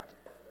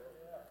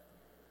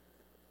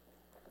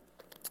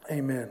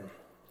Amen.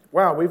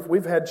 Wow,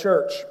 we've had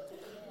church.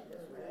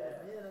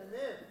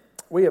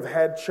 We have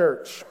had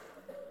church.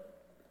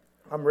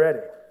 I'm ready.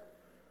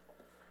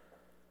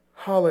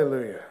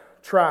 Hallelujah.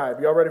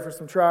 Tribe. Y'all ready for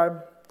some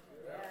tribe?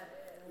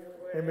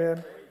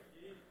 Amen.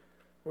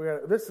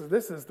 This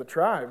is the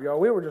tribe, y'all.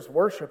 We were just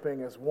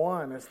worshiping as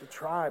one, as the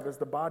tribe, as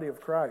the body of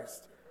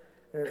Christ.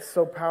 And it's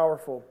so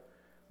powerful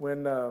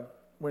when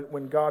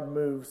God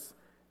moves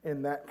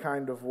in that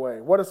kind of way.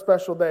 What a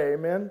special day,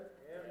 amen?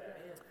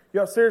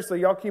 Y'all, seriously,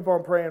 y'all keep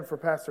on praying for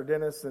Pastor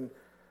Dennis and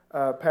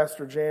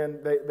Pastor Jan.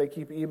 They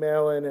keep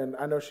emailing, and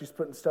I know she's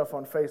putting stuff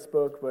on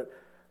Facebook, but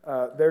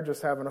they're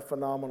just having a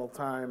phenomenal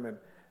time,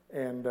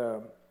 and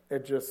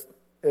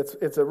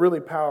it's a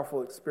really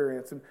powerful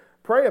experience. And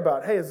pray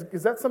about, hey,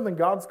 is that something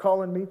God's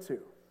calling me to?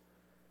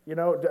 You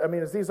know, I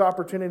mean, as these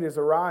opportunities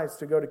arise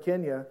to go to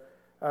Kenya,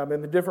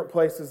 in the different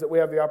places that we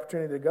have the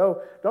opportunity to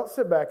go, don't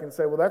sit back and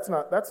say, well,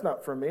 that's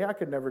not for me. I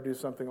could never do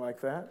something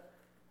like that.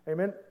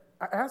 Amen.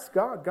 I ask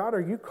God, are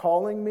you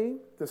calling me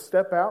to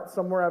step out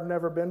somewhere I've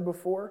never been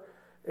before?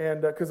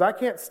 And because I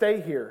can't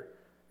stay here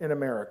in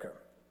America.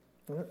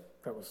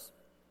 That was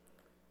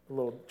a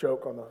little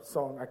joke on the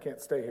song, I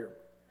Can't Stay Here.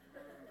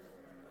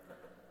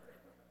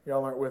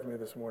 Y'all aren't with me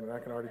this morning, I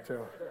can already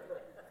tell.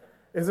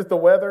 Is it the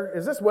weather?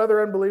 Is this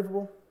weather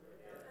unbelievable?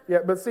 Yeah,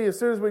 but see, as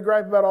soon as we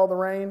gripe about all the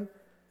rain,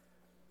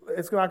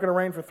 it's not going to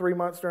rain for 3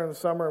 months during the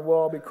summer, and we'll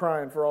all be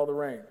crying for all the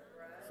rain.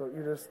 So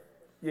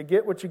you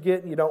get what you get,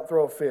 and you don't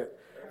throw a fit.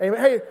 Amen.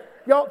 Hey,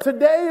 y'all,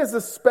 today is a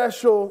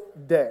special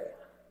day.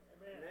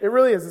 It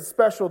really is a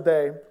special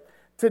day.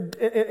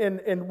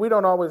 And we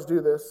don't always do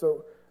this,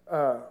 so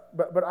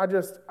but I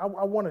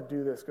want to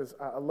do this because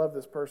I love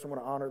this person. I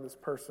want to honor this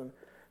person.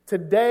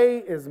 Today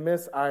is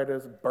Miss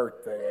Ida's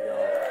birthday,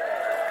 y'all.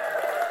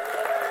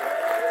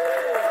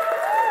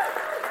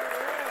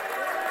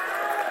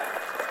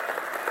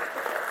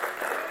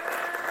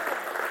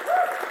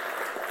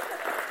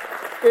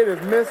 It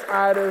is Miss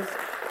Ida's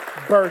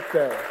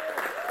birthday.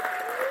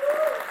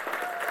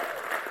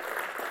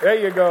 There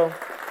you go.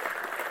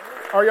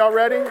 Are y'all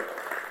ready?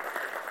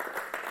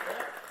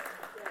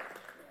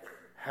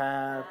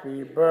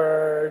 Happy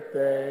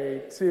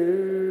birthday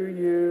to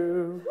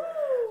you.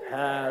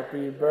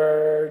 Happy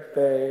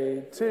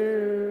birthday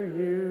to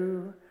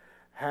you.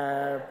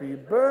 Happy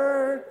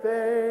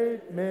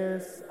birthday,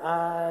 Miss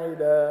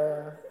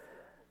Ida.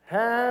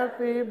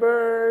 Happy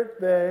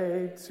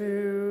birthday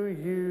to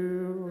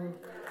you.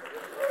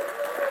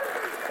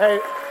 Hey,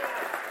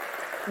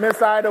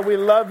 Miss Ida, we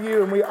love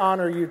you and we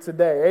honor you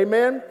today.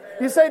 Amen?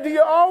 You say, do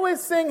you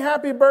always sing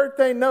happy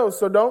birthday? No,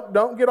 so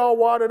don't get all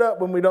wadded up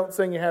when we don't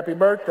sing you happy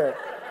birthday.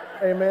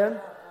 Amen?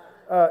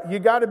 You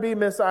got to be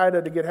Miss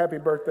Ida to get happy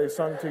birthday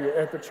sung to you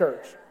at the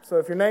church. So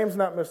if your name's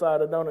not Miss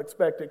Ida, don't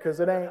expect it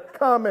because it ain't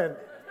coming.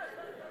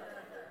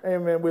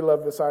 Amen. We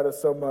love Miss Ida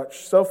so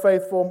much. So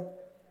faithful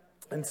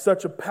and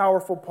such a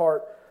powerful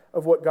part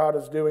of what God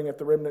is doing at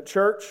the Remnant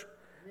Church.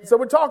 So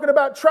we're talking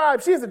about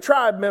tribe. She's a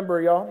tribe member,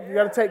 y'all. You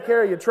got to take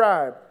care of your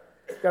tribe.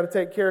 You got to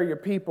take care of your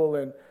people.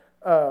 And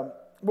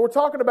we're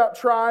talking about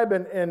tribe.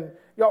 And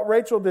y'all,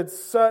 Rachel did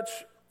such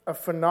a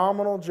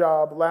phenomenal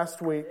job last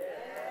week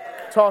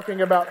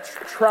talking about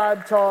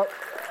tribe talk,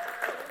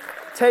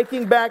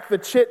 taking back the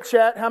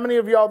chit-chat. How many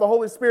of y'all, the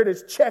Holy Spirit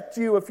has checked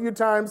you a few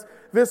times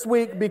this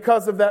week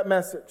because of that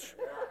message?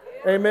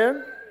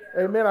 Amen?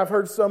 Amen. I've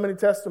heard so many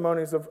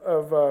testimonies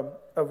of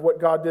what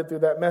God did through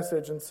that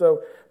message. And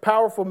so,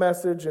 powerful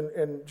message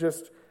and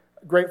just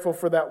grateful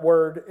for that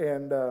word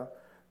and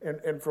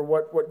for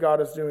what God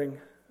is doing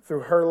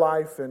through her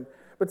life.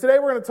 But today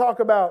we're going to talk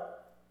about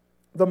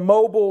the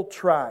mobile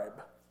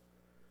tribe.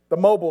 The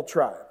mobile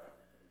tribe.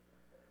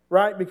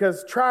 Right?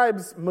 Because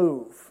tribes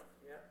move.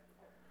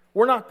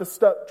 We're not the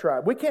stuck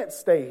tribe. We can't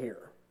stay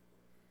here.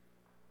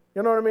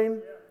 You know what I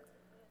mean?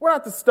 We're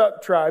not the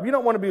stuck tribe. You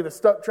don't want to be the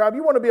stuck tribe.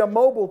 You want to be a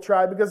mobile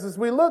tribe because as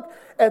we look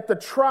at the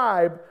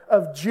tribe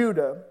of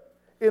Judah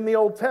in the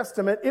Old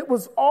Testament, it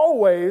was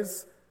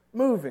always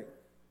moving,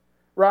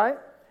 right?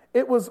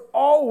 It was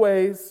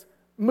always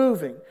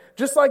moving.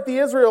 Just like the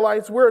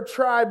Israelites, we're a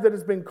tribe that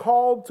has been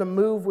called to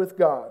move with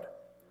God.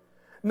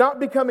 Not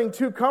becoming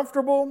too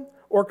comfortable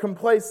or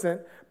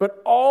complacent, but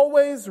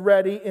always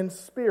ready in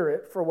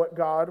spirit for what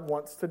God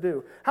wants to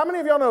do. How many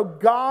of y'all know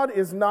God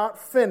is not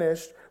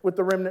finished with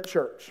the Remnant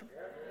Church?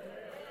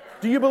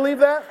 Do you believe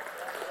that?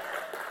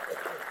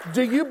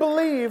 Do you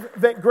believe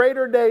that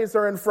greater days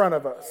are in front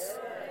of us?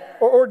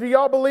 Or do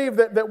y'all believe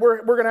that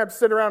we're going to have to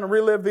sit around and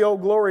relive the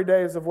old glory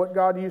days of what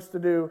God used to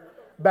do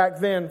back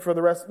then for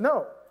the rest?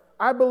 No.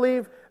 I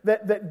believe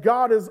that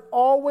God is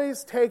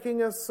always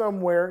taking us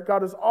somewhere.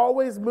 God is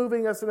always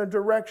moving us in a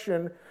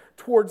direction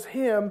towards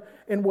Him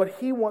and what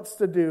He wants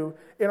to do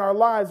in our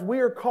lives.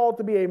 We are called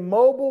to be a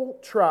mobile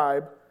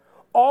tribe,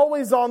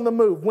 always on the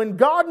move. When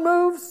God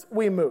moves,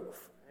 we move.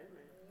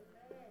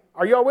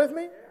 Are y'all with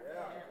me?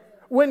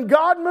 When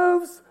God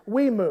moves,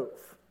 we move.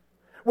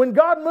 When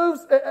God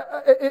moves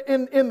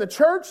in the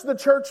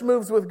church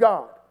moves with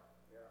God.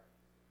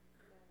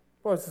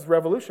 Well, this is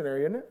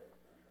revolutionary, isn't it?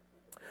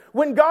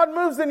 When God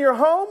moves in your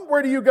home,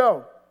 where do you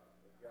go?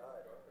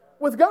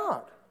 With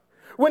God.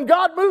 When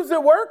God moves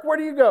at work, where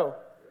do you go?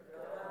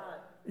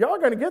 Y'all are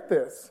going to get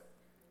this.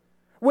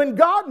 When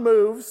God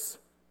moves,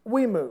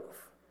 we move.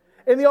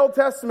 In the Old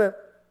Testament,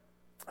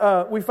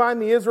 we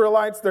find the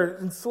Israelites, they're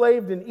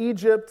enslaved in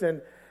Egypt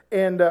and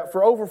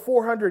for over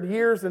 400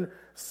 years, and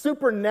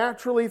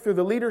supernaturally through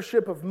the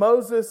leadership of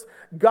Moses,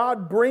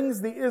 God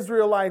brings the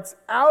Israelites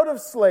out of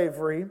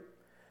slavery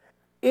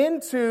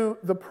into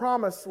the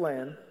promised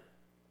land.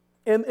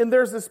 And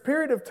there's this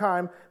period of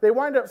time, they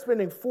wind up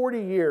spending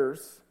 40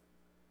 years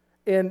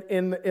he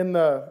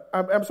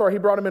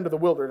brought them into the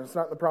wilderness,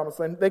 not in the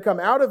promised land. They come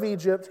out of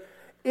Egypt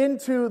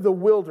into the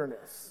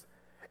wilderness.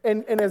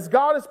 And as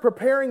God is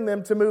preparing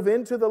them to move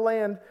into the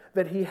land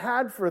that He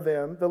had for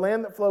them, the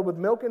land that flowed with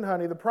milk and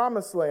honey, the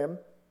promised land,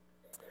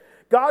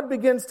 God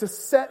begins to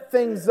set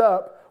things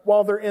up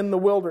while they're in the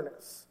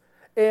wilderness.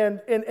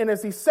 And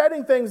as He's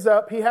setting things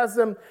up, He has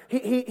them.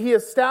 He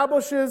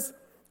establishes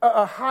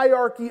a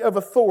hierarchy of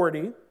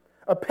authority,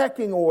 a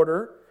pecking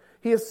order.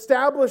 He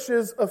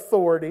establishes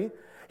authority.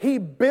 He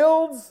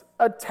builds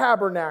a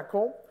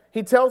tabernacle.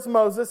 He tells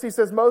Moses, he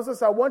says,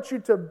 Moses, I want you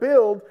to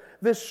build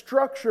this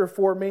structure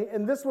for me.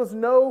 And this was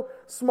no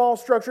small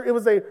structure. It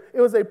was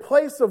a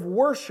place of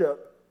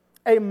worship,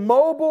 a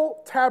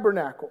mobile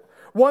tabernacle,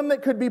 one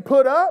that could be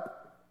put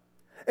up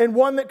and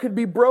one that could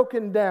be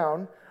broken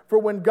down. For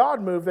when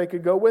God moved, they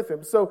could go with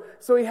Him. So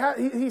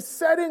he's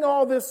setting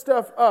all this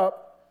stuff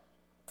up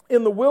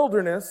in the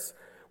wilderness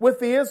with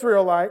the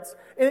Israelites.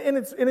 And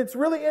it's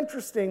really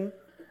interesting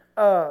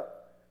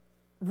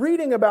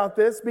reading about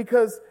this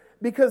because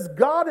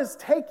God is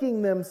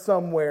taking them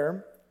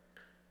somewhere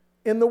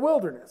in the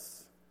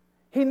wilderness.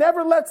 He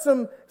never lets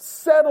them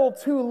settle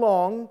too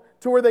long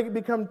to where they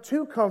become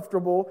too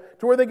comfortable,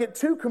 to where they get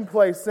too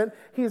complacent.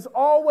 He's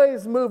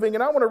always moving.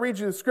 And I want to read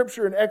you the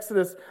scripture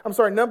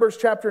in Numbers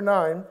chapter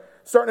 9,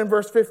 starting in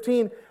verse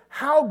 15,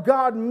 how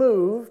God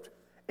moved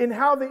and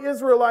how the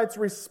Israelites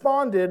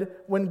responded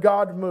when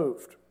God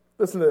moved.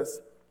 Listen to this.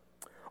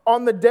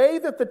 On the day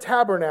that the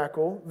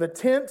tabernacle, the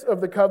tent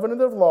of the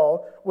covenant of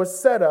law, was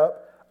set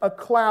up, a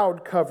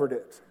cloud covered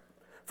it.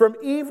 From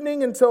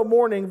evening until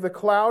morning, the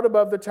cloud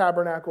above the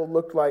tabernacle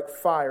looked like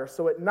fire.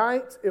 So at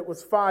night it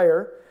was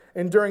fire,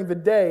 and during the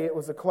day it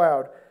was a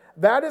cloud.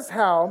 That is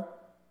how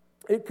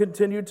it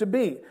continued to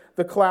be.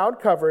 The cloud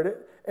covered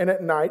it, and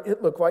at night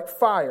it looked like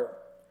fire.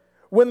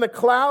 When the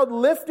cloud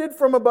lifted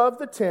from above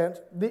the tent,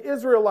 the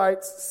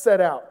Israelites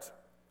set out.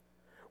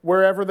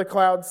 Wherever the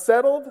cloud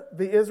settled,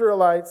 the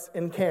Israelites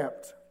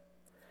encamped.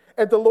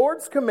 At the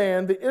Lord's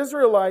command, the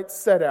Israelites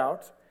set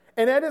out,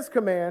 and at His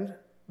command,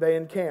 they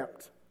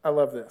encamped. I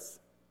love this.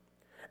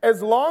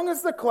 As long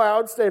as the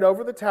cloud stayed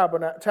over the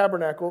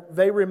tabernacle,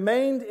 they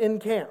remained in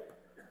camp.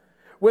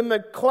 When the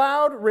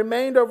cloud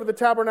remained over the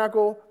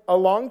tabernacle a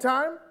long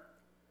time,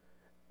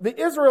 the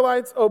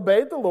Israelites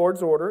obeyed the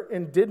Lord's order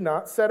and did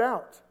not set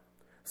out.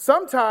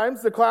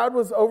 Sometimes the cloud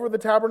was over the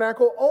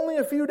tabernacle only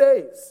a few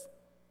days.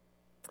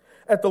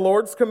 At the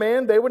Lord's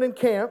command, they would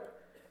encamp,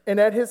 and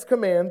at His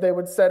command, they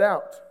would set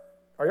out.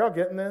 Are y'all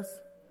getting this?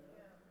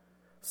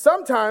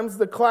 Sometimes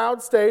the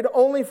cloud stayed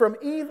only from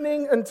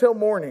evening until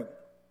morning.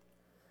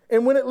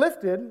 And when it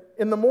lifted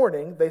in the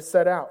morning, they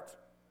set out.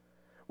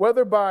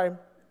 Whether by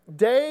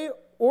day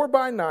or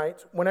by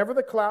night, whenever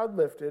the cloud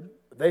lifted,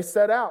 they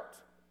set out.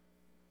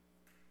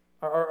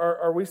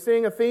 Are we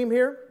seeing a theme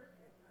here?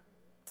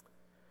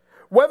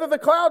 Whether the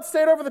cloud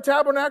stayed over the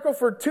tabernacle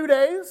for 2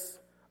 days,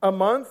 a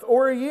month,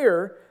 or a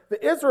year,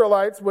 the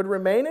Israelites would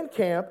remain in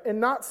camp and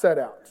not set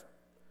out.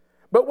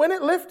 But when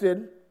it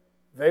lifted,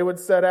 they would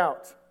set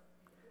out.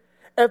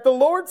 At the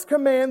Lord's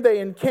command, they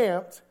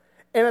encamped,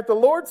 and at the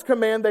Lord's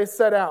command, they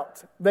set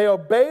out. They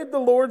obeyed the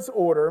Lord's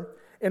order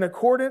in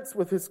accordance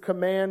with His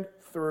command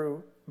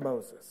through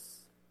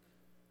Moses.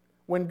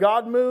 When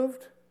God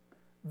moved,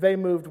 they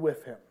moved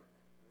with Him.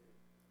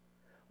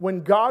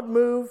 When God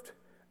moved,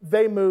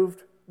 they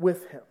moved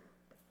with Him.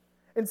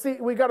 And see,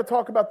 we got to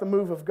talk about the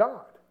move of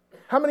God.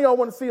 How many of y'all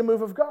want to see a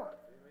move of God?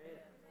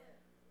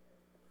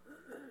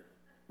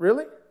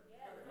 Really?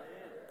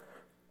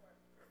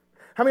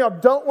 How many of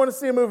y'all don't want to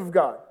see a move of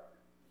God?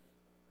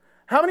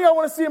 How many of y'all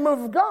want to see a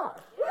move of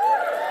God?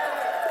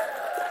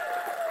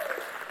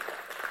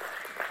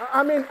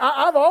 I mean,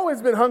 I've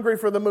always been hungry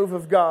for the move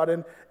of God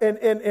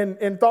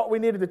and thought we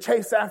needed to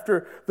chase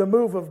after the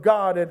move of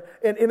God.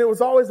 And it was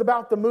always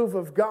about the move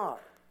of God.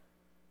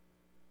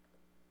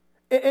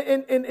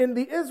 And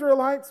the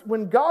Israelites,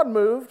 when God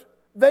moved,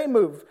 they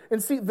moved.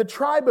 And see, the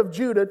tribe of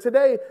Judah,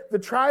 today, the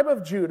tribe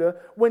of Judah,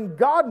 when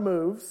God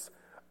moves,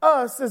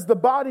 us as the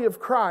body of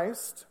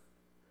Christ,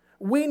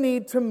 we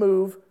need to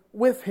move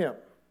with Him.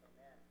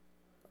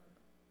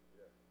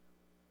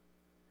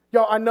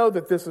 Y'all, I know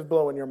that this is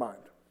blowing your mind.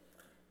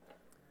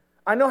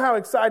 I know how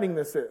exciting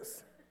this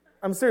is.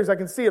 I'm serious, I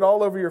can see it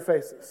all over your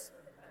faces.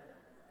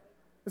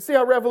 See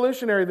how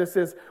revolutionary this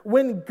is.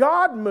 When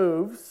God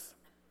moves,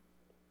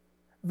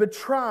 the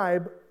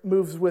tribe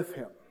moves with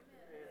Him.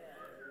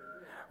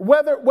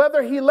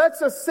 Whether He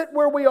lets us sit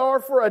where we are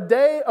for a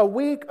day, a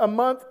week, a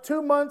month,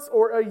 2 months,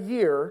 or a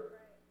year,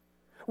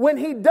 when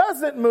He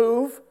doesn't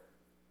move,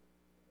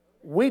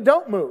 We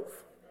don't move.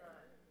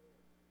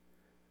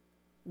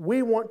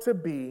 We want to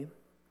be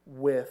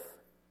with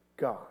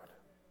God.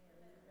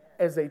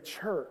 As a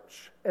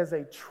church, as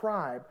a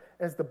tribe,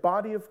 as the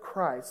body of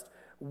Christ,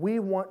 we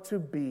want to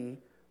be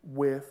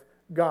with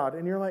God.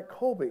 And you're like,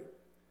 Colby,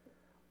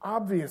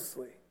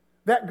 obviously,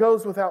 that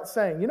goes without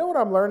saying. You know what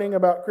I'm learning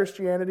about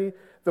Christianity?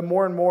 The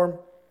more and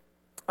more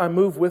I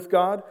move with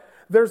God,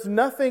 there's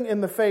nothing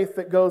in the faith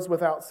that goes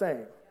without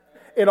saying.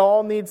 It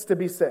all needs to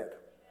be said.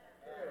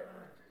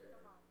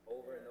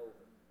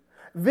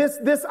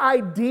 This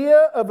idea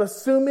of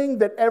assuming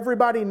that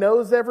everybody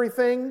knows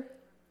everything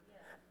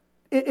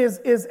is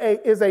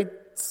a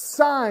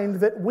sign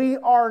that we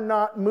are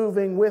not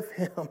moving with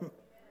Him.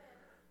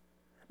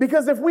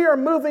 Because if we are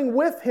moving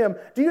with Him,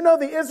 do you know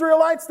the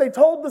Israelites, they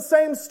told the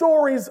same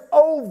stories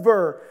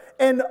over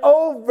and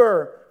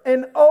over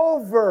and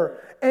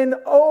over and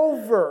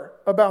over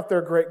about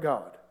their great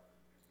God.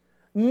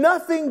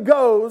 Nothing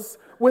goes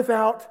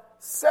without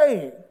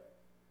saying.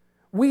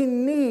 We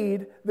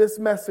need this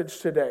message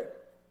today.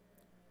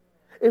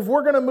 If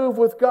we're going to move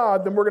with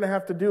God, then we're going to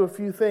have to do a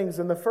few things.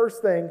 And the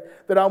first thing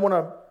that I want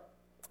to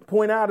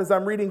point out as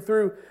I'm reading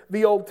through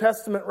the Old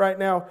Testament right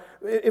now,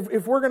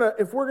 if we're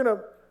going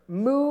to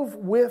move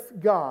with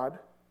God,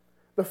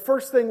 the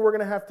first thing we're going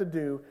to have to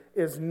do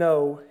is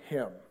know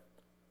Him.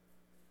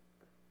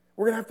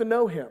 We're going to have to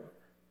know Him.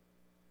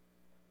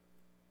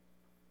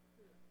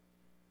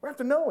 We have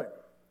to know Him.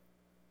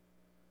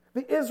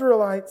 The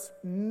Israelites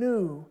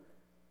knew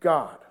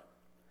God.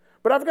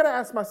 But I've got to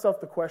ask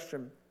myself the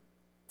question,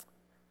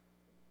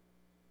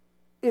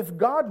 if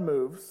God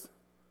moves,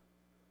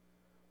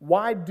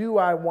 why do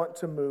I want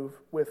to move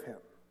with Him?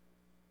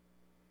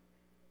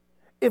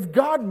 If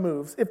God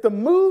moves, if the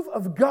move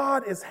of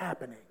God is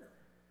happening,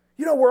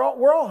 you know, we're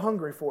all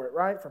hungry for it,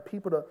 right? For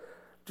people to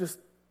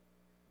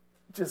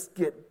just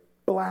get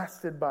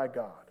blasted by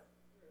God,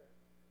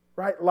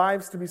 right?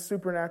 Lives to be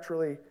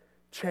supernaturally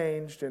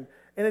changed. And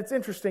it's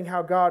interesting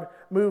how God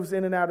moves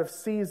in and out of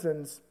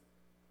seasons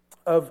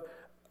of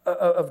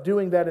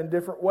doing that in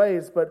different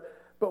ways. But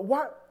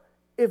what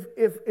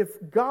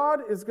if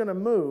God is going to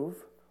move,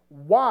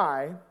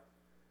 why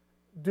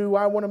do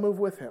I want to move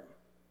with Him?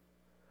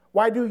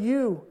 Why do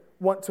you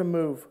want to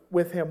move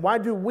with Him? Why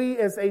do we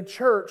as a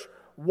church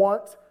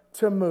want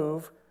to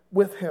move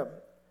with Him?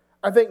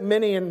 I think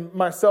many, and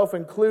myself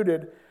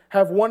included,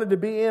 have wanted to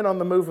be in on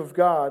the move of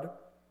God.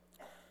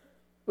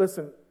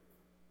 Listen,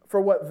 for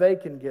what they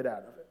can get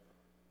out of it.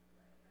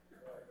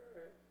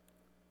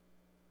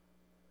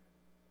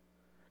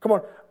 Come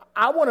on,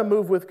 I want to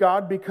move with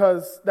God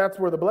because that's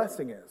where the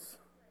blessing is.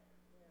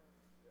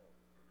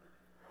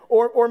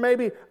 Or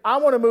maybe I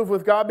want to move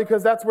with God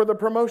because that's where the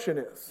promotion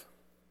is.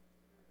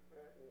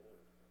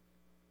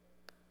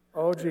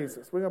 Oh,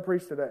 Jesus, we're going to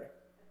preach today.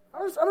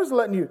 I'm just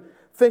letting you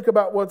think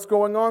about what's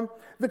going on.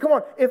 Come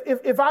on,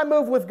 if I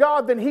move with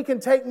God, then He can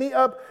take me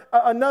up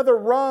another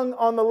rung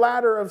on the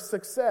ladder of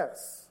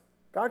success.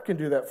 God can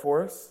do that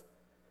for us.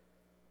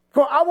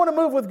 Come on, I want to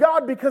move with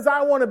God because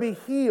I want to be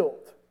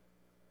healed.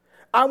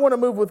 I want to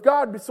move with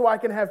God so I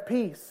can have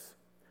peace,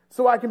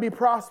 so I can be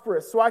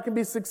prosperous, so I can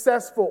be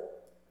successful.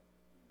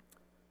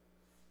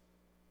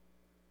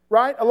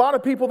 Right? A lot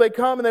of people, they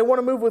come and they want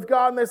to move with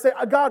God and they say,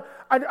 God,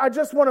 I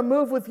just want to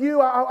move with you.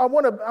 I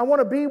want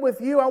to be with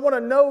you. I want to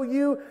know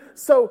you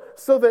so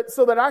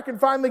that I can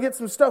finally get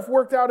some stuff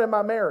worked out in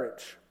my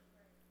marriage.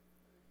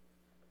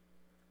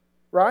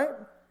 Right?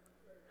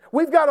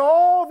 We've got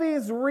all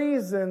these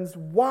reasons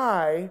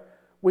why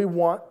we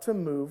want to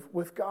move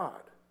with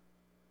God.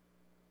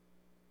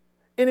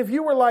 And if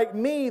you were like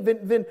me,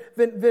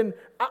 then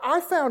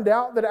I found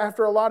out that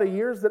after a lot of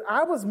years that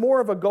I was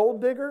more of a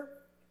gold digger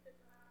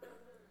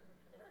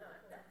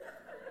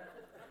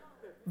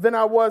than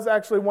I was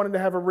actually wanting to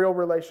have a real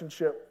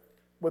relationship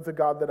with the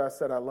God that I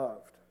said I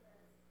loved.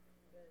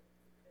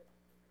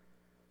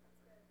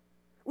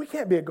 We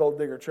can't be a gold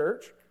digger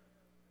church.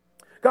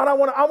 God, I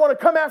want to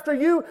come after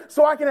you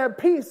so I can have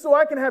peace, so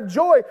I can have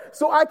joy,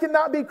 so I can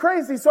not be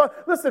crazy. So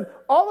listen,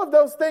 all of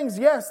those things,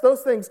 yes,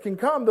 those things can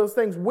come. Those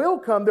things will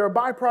come. They're a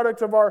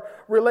byproduct of our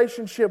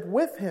relationship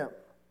with Him.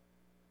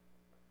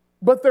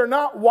 But they're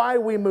not why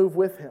we move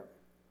with Him.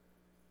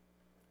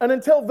 And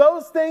until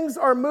those things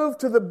are moved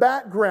to the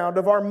background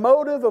of our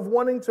motive of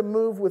wanting to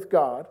move with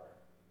God,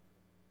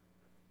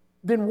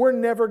 then we're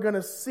never going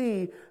to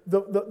see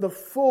the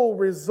full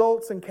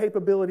results and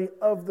capability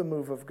of the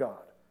move of God.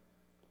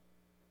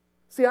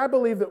 See, I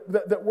believe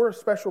that we're a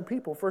special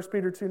people. 1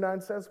 Peter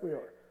 2:9 says we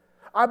are.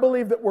 I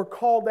believe that we're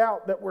called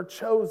out, that we're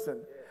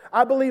chosen.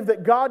 I believe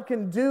that God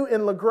can do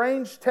in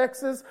LaGrange,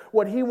 Texas,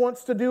 what He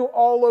wants to do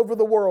all over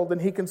the world,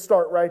 and He can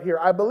start right here.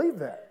 I believe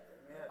that.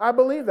 I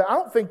believe that. I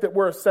don't think that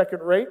we're a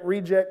second-rate,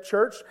 reject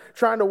church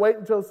trying to wait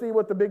until see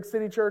what the big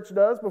city church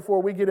does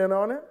before we get in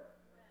on it.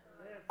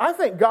 I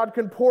think God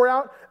can pour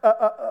out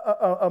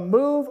a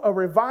move, a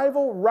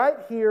revival right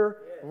here,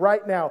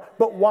 right now.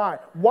 But why?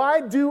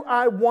 Why do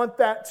I want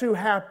that to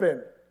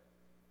happen?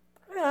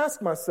 I'm going to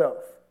ask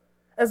myself,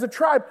 as a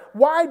tribe,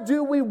 why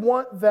do we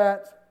want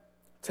that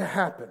to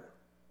happen?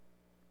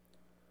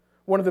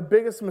 one of the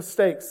biggest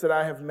mistakes that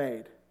I have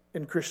made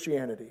in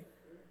Christianity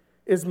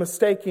is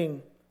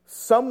mistaking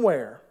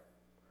somewhere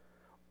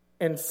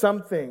and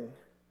something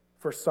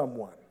for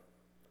someone.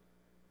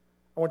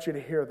 I want you to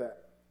hear that.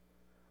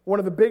 One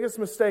of the biggest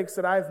mistakes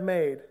that I've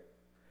made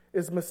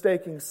is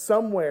mistaking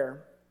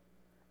somewhere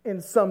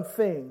and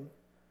something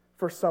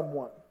for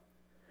someone.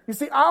 You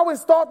see, I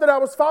always thought that I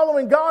was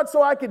following God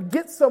so I could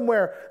get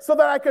somewhere, so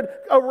that I could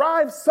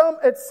arrive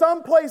at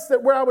some place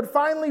where I would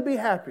finally be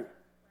happy,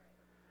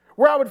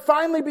 where I would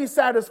finally be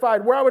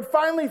satisfied, where I would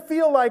finally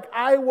feel like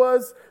I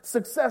was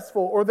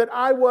successful or that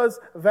I was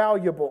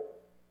valuable.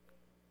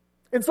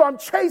 And so I'm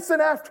chasing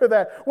after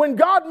that. When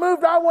God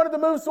moved, I wanted to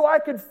move so I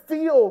could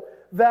feel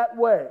that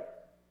way.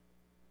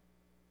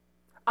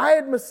 I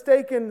had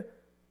mistaken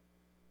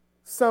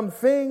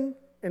something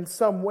and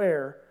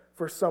somewhere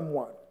for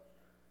someone.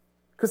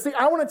 Because see,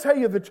 I want to tell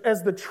you that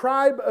as the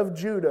tribe of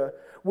Judah,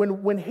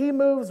 when he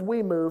moves,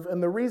 we move.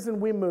 And the reason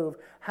we move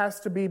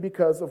has to be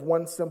because of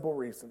one simple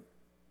reason.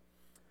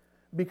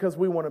 Because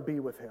we want to be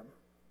with him.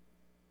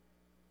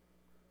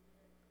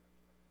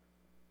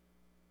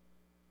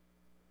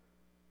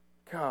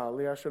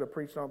 Golly, I should have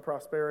preached on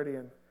prosperity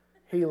and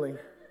healing.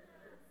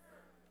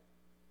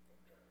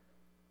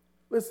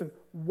 Listen,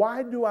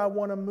 why do I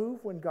want to move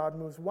when God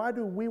moves? Why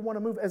do we want to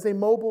move as a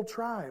mobile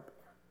tribe?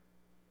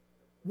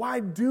 Why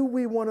do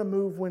we want to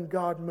move when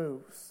God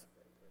moves?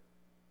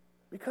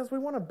 Because we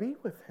want to be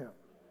with him.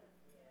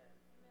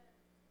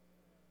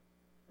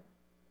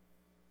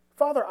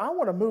 Father, I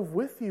want to move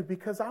with you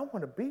because I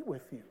want to be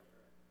with you.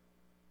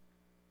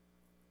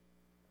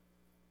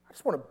 I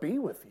just want to be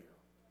with you.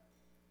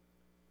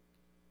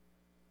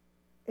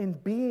 In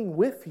being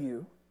with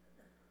you,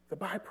 the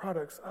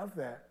byproducts of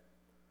that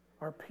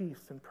are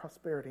peace and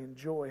prosperity and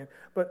joy.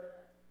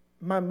 But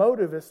my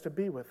motive is to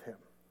be with him.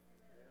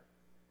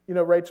 You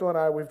know, Rachel and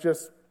I, we've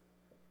just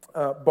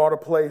bought a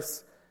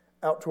place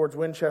out towards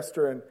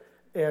Winchester,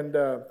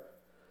 and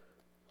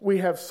we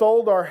have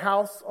sold our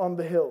house on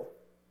the hill.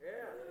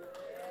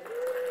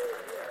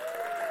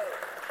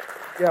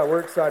 Yeah,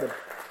 we're excited.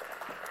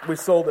 We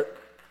sold it.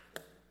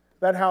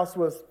 That house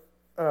was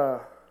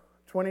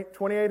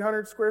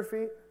 2,800 square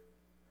feet,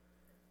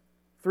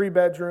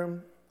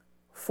 3-bedroom,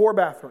 4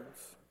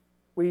 bathrooms.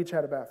 We each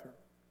had a bathroom.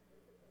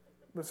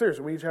 But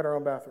seriously, we each had our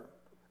own bathroom.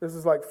 This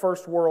is like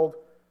first world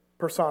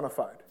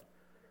personified.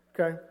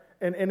 Okay?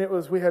 And it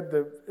was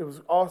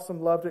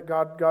awesome, loved it.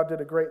 God did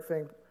a great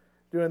thing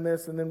doing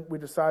this, and then we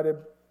decided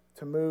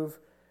to move.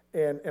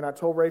 And I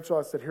told Rachel,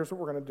 I said, here's what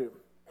we're going to do.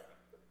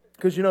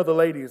 Because you know the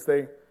ladies,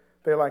 they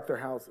like their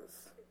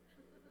houses.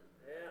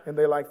 And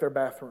they like their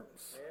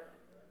bathrooms.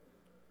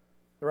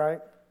 Right?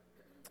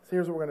 So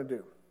here's what we're going to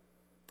do.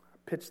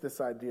 I pitched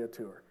this idea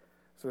to her.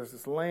 So there's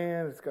this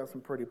land, it's got some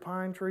pretty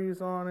pine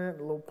trees on it,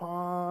 a little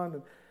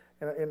pond,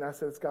 and I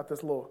said it's got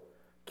this little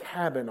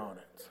cabin on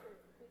it.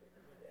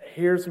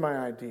 Here's my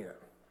idea.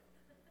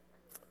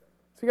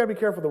 So you got to be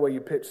careful the way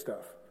you pitch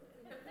stuff.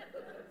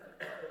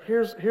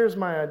 Here's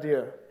my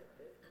idea,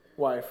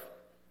 wife.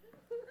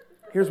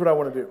 Here's what I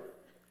want to do.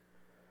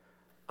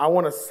 I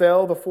want to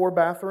sell the 4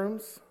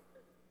 bathrooms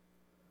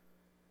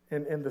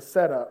in the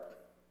setup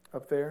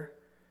up there,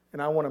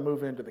 and I want to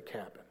move into the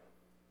cabin.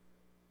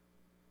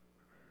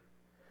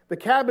 The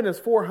cabin is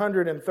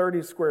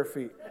 430 square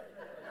feet.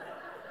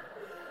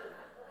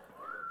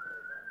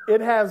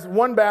 It has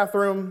 1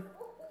 bathroom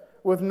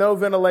with no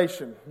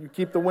ventilation. You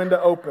keep the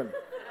window open.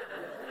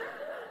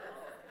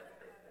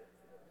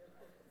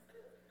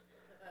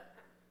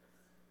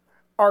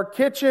 Our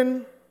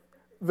kitchen,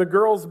 the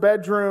girls'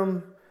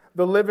 bedroom,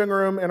 the living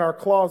room, and our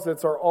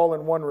closets are all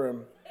in one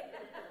room.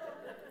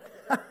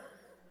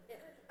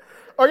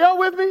 Are y'all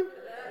with me?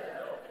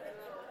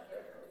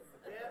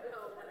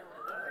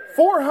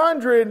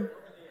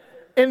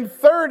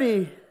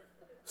 430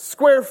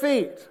 square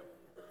feet.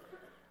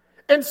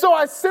 And so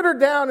I sit her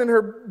down in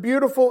her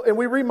beautiful, and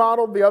we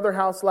remodeled the other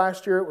house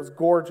last year. It was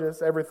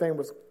gorgeous. Everything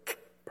was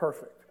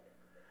perfect.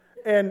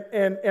 And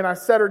I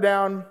set her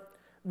down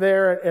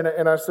there,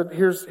 and I said,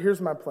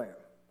 here's my plan.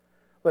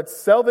 Let's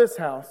sell this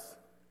house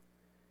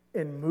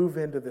and move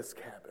into this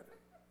cabin.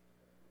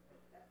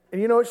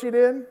 And you know what she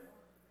did?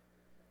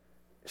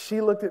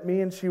 She looked at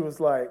me and she was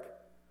like,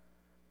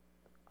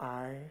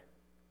 I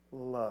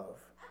love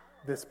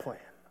this plan.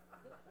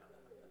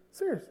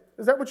 Serious.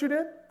 Is that what you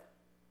did?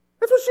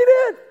 That's what she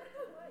did.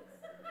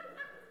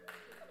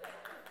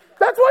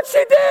 That's what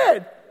she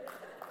did.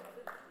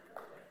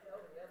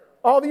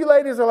 All of you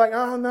ladies are like,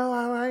 oh no,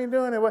 I ain't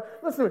doing it.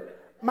 Listen to me.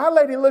 My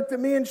lady looked at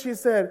me and she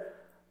said,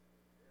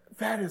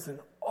 that is an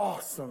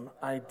awesome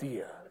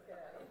idea.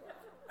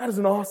 That is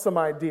an awesome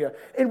idea.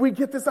 And we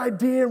get this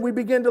idea and we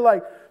begin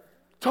to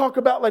talk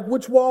about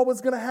which wall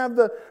was going to have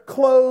the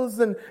clothes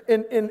and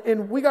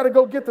we got to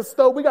go get the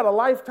stove. We got a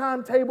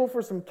lifetime table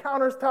for some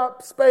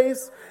countertop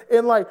space.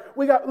 And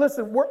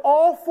we're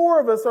all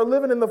 4 of us are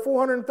living in the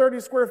 430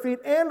 square feet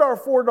and our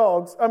 4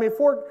 dogs. I mean,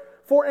 4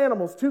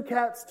 animals, 2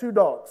 cats, 2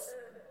 dogs.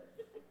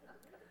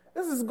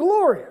 This is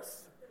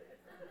glorious.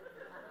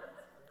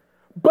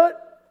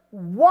 But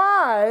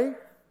why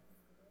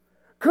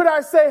Could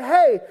I say,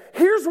 hey,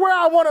 here's where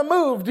I want to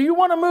move. Do you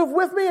want to move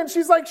with me? And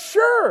she's like,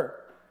 sure.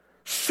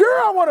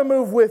 Sure, I want to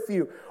move with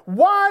you.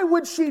 Why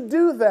would she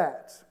do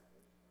that?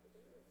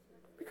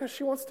 Because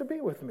she wants to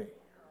be with me.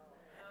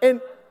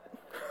 And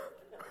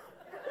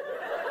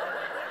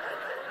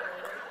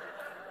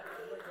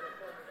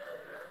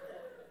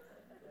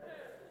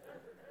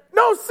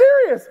no,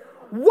 serious.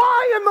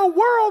 Why in the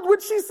world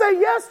would she say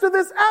yes to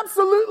this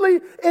absolutely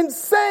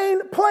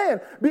insane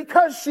plan?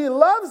 Because she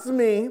loves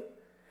me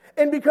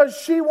and because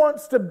she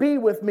wants to be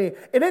with me.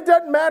 And it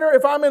doesn't matter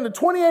if I'm in the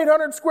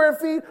 2,800 square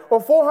feet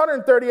or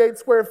 438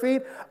 square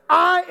feet.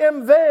 I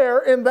am there,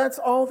 and that's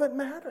all that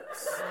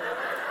matters.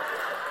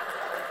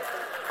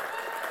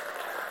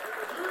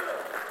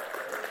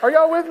 Are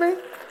y'all with me?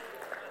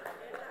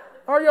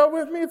 Are y'all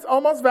with me? It's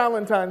almost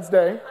Valentine's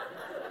Day.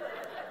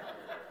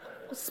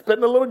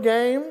 Spitting a little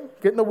game,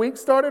 getting the week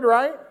started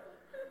right.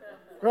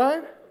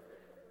 Right?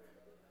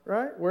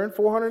 Right? We're in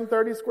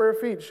 430 square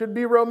feet. Should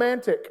be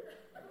romantic.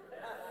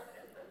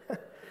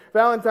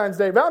 Valentine's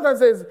Day.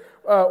 Valentine's Day is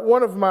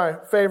one of my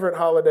favorite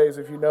holidays,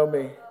 if you know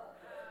me.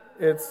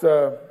 It's,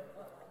 okay,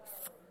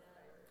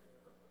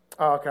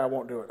 I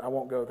won't do it. I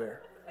won't go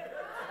there.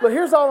 But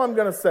here's all I'm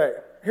going to say.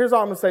 Here's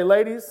all I'm going to say.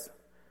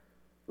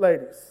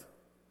 Ladies,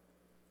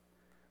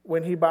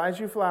 when he buys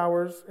you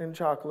flowers and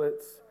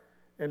chocolates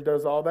and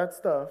does all that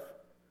stuff,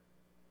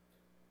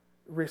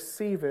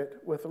 receive it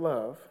with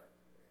love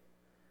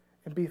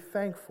and be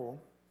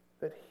thankful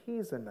that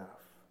he's enough.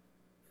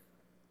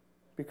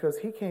 Because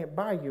he can't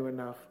buy you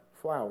enough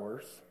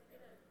flowers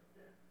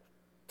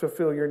to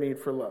fill your need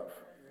for love.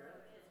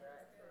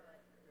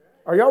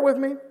 Are y'all with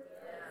me?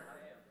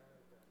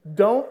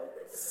 Don't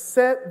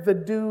set the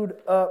dude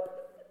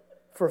up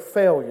for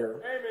failure.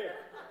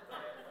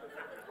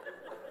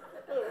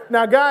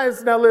 Now,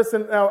 guys, now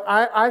listen. Now,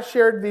 I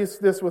shared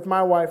this with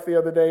my wife the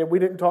other day. We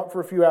didn't talk for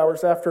a few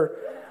hours after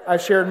I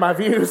shared my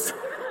views.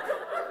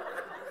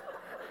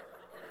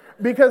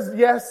 Because,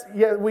 yes,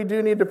 we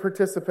do need to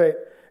participate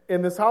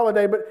in this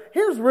holiday. But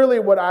here's really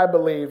what I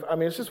believe. I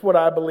mean, it's just what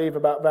I believe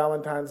about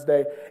Valentine's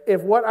Day.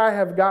 If what I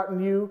have gotten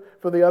you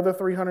for the other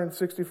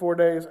 364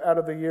 days out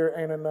of the year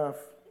ain't enough,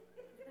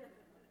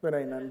 then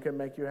ain't nothing can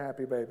make you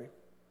happy, baby.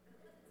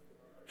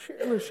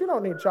 She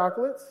don't need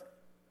chocolates.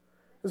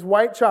 It's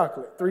white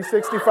chocolate,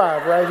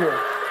 365 right here.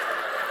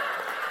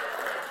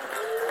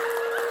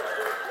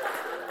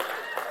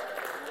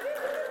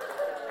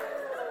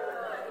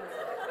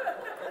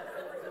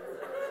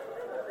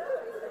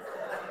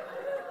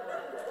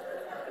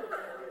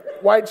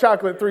 White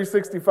chocolate,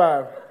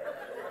 365.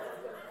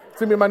 It's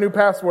going to be my new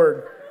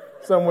password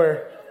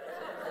somewhere.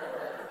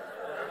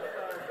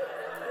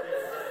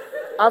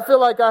 I feel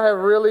like I have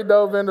really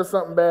dove into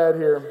something bad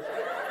here.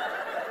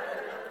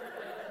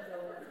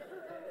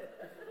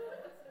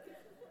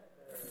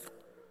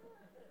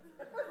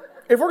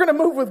 If we're going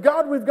to move with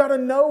God, we've got to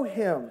know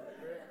Him,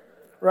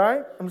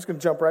 right? I'm just going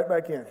to jump right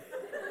back in.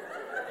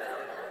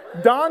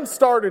 Don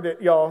started it,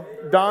 y'all.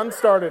 Don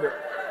started it.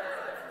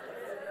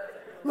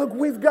 Look,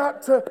 we've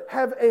got to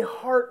have a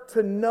heart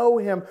to know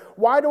Him.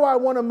 Why do I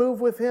want to move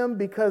with Him?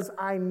 Because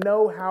I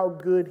know how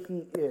good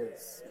He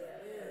is.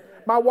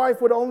 My wife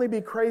would only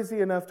be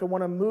crazy enough to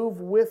want to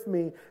move with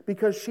me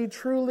because she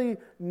truly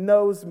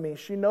knows me.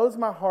 She knows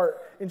my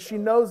heart, and she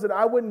knows that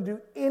I wouldn't do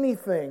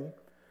anything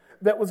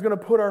that was going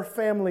to put our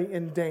family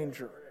in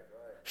danger.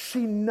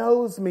 She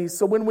knows me.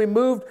 So when we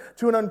moved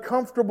to an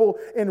uncomfortable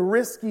and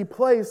risky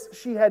place,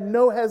 she had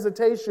no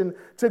hesitation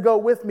to go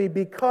with me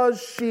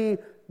because she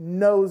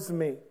knows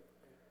me.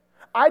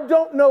 I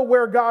don't know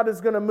where God is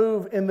going to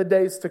move in the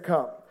days to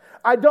come.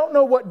 I don't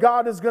know what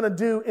God is going to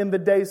do in the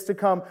days to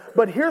come.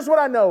 But here's what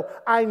I know.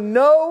 I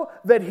know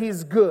that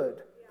He's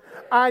good.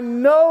 I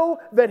know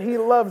that He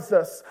loves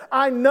us.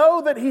 I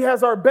know that He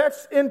has our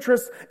best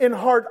interests in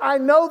heart. I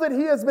know that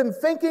He has been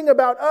thinking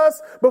about us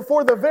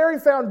before the very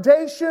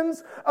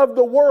foundations of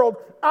the world.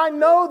 I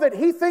know that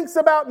He thinks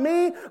about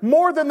me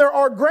more than there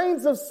are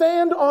grains of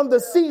sand on the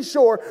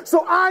seashore.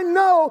 So I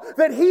know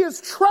that He is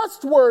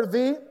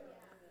trustworthy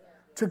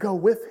to go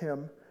with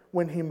Him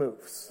when He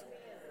moves.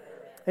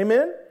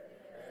 Amen?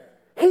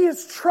 He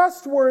is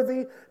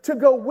trustworthy to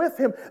go with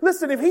Him.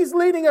 Listen, if He's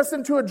leading us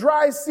into a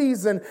dry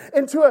season,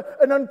 into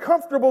an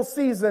uncomfortable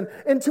season,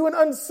 into an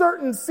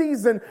uncertain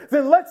season,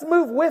 then let's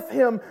move with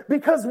Him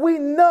because we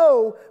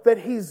know that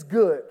He's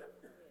good.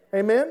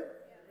 Amen?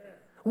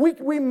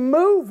 We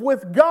move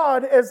with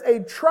God as a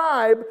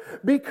tribe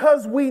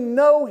because we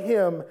know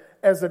Him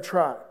as a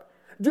tribe.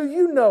 Do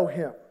you know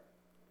Him?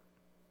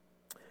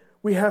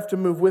 We have to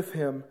move with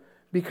Him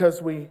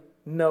because we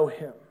know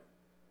Him.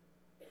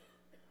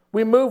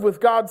 We move with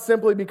God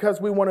simply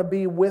because we want to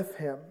be with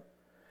Him.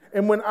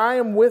 And when I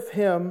am with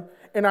Him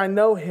and I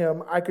know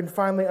Him, I can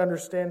finally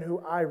understand who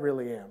I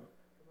really am.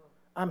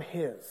 I'm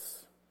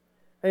His.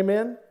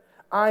 Amen?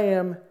 I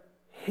am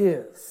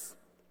His.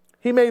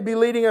 He may be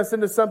leading us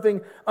into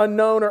something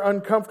unknown or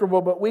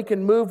uncomfortable, but we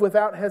can move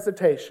without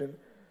hesitation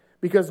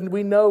because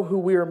we know who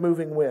we are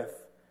moving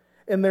with.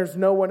 And there's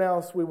no one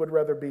else we would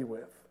rather be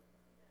with.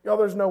 Y'all,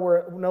 there's no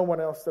one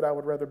else that I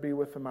would rather be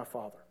with than my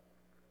Father.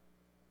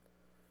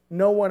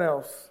 No one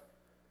else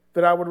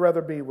that I would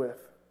rather be with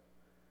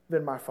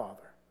than my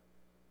Father.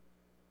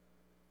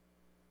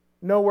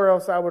 Nowhere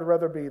else I would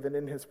rather be than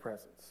in His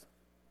presence.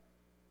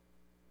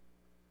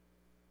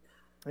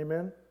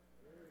 Amen?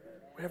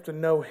 We have to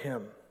know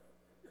Him.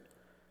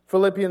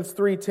 Philippians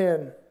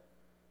 3:10,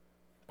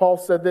 Paul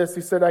said this.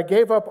 He said, I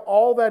gave up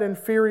all that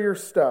inferior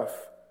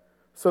stuff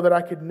so that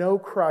I could know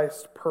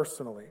Christ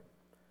personally,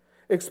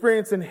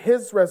 experience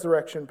His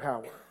resurrection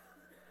power,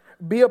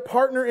 be a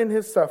partner in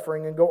His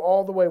suffering, and go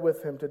all the way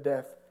with Him to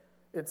death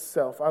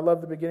itself. I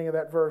love the beginning of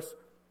that verse.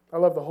 I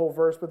love the whole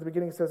verse, but the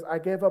beginning says, I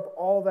gave up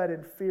all that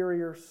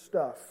inferior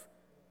stuff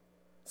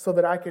so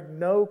that I could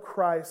know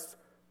Christ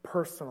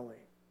personally.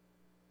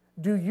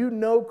 Do you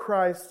know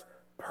Christ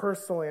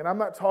personally? And I'm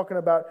not talking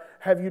about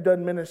have you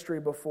done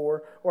ministry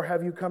before, or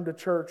have you come to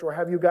church, or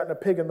have you gotten a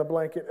pig in the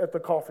blanket at the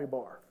coffee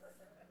bar.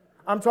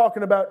 I'm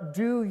talking about,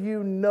 do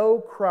you know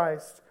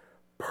Christ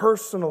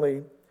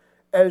personally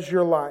as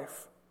your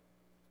life?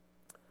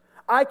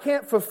 I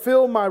can't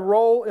fulfill my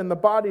role in the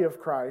body of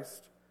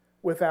Christ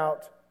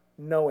without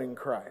knowing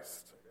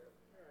Christ.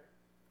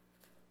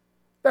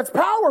 That's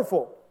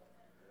powerful.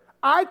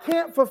 I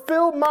can't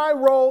fulfill my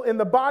role in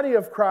the body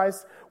of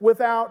Christ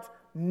without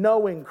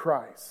knowing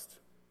Christ.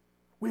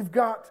 We've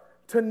got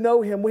to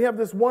know Him. We have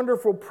this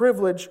wonderful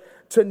privilege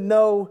to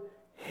know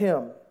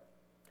Him.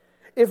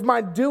 If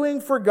my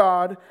doing for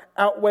God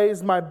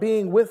outweighs my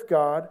being with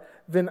God,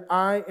 then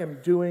I am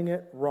doing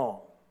it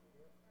wrong.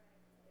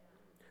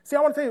 See, I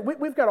want to tell you,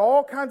 we've got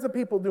all kinds of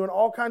people doing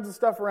all kinds of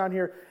stuff around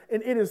here,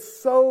 and it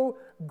is so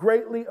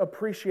greatly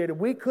appreciated.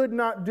 We could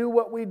not do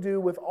what we do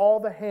with all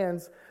the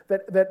hands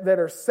that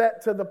are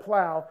set to the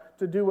plow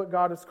to do what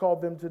God has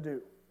called them to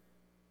do.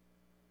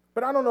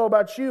 But I don't know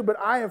about you, but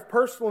I have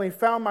personally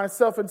found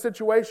myself in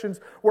situations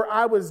where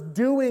I was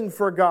doing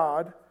for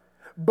God,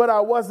 but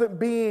I wasn't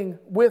being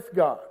with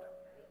God.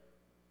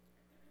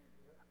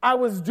 I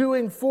was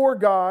doing for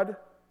God,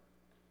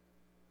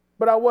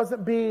 but I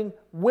wasn't being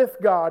with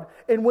God.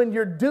 And when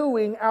your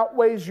doing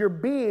outweighs your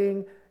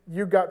being,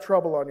 you got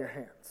trouble on your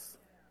hands.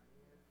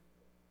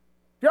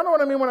 Do y'all know what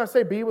I mean when I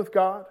say be with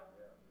God?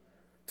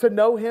 To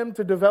know Him,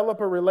 to develop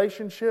a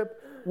relationship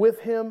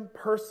with Him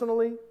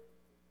personally.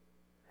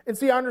 And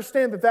see, I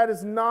understand that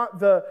is not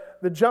the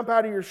jump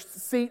out of your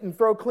seat and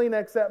throw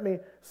Kleenex at me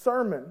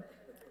sermon.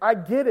 I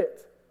get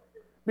it.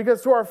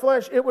 Because to our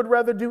flesh, it would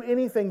rather do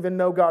anything than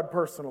know God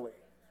personally.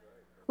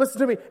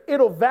 Listen to me.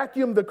 It'll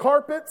vacuum the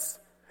carpets.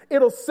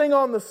 It'll sing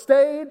on the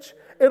stage.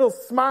 It'll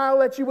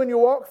smile at you when you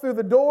walk through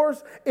the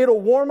doors.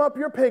 It'll warm up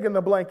your pig in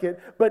the blanket.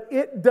 But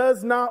it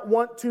does not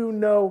want to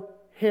know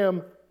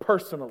Him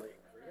personally.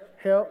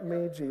 Help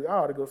me, Jesus. I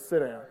ought to go sit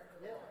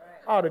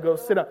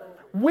down.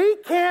 We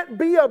can't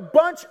be a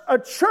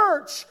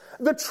church.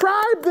 The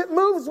tribe that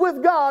moves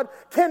with God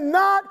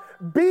cannot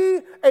be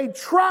a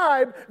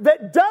tribe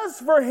that does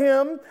for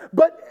Him,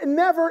 but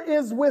never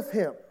is with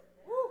Him.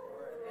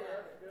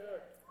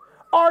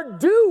 Our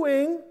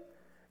doing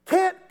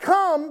can't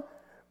come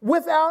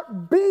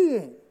without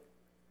being.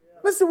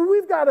 Listen,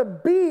 we've got to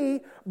be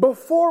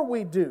before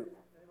we do.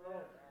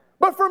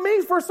 But for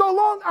me, for so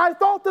long, I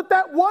thought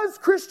that was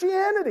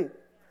Christianity.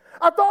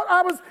 I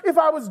thought if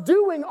I was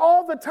doing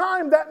all the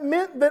time, that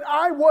meant that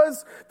I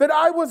was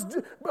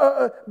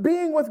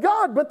being with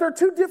God. But they're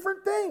two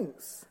different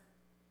things.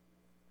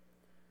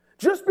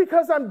 Just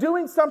because I'm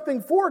doing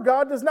something for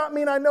God does not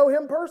mean I know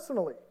Him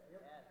personally.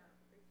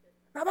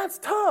 Now that's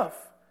tough.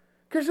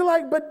 Because you're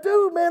like, but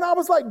dude, man, I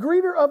was like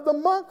greeter of the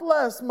month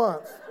last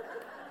month.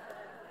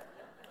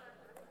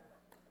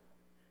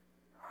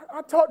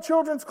 I taught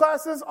children's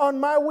classes on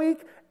my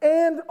week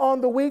and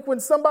on the week when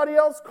somebody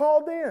else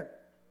called in.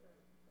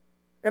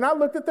 And I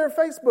looked at their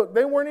Facebook.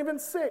 They weren't even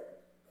sick.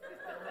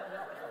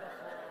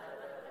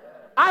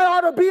 I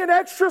ought to be an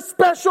extra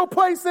special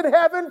place in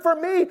heaven for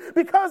me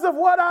because of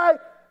what I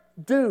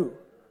do.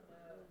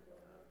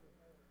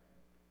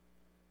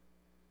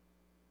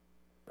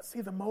 But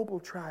see, the mobile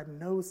tribe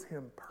knows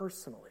Him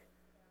personally.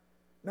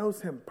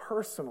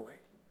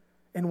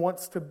 And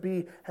wants to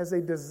be, has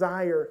a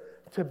desire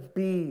to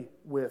be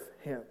with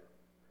Him.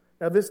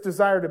 Now, this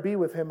desire to be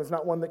with Him is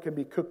not one that can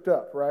be cooked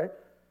up, right?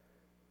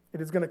 It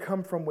is going to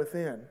come from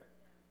within.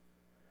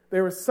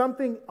 There is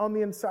something on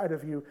the inside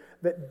of you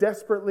that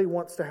desperately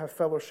wants to have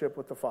fellowship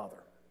with the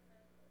Father.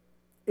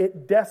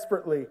 It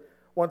desperately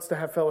wants to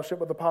have fellowship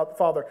with the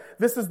Father.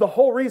 This is the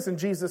whole reason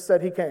Jesus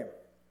said He came,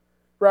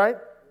 right?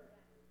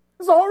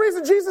 This is the whole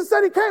reason Jesus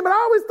said He came. And I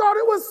always thought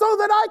it was so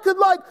that I could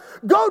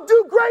go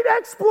do great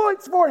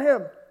exploits for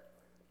Him.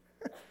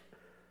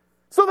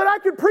 So that I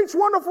could preach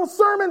wonderful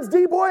sermons,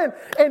 D-boy,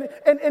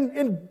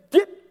 and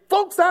get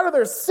folks out of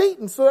their seat,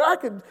 and so that I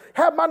could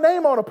have my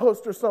name on a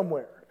poster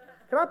somewhere.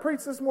 Can I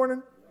preach this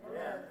morning?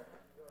 Yeah.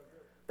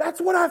 That's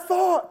what I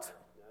thought.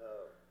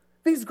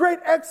 These great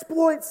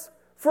exploits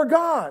for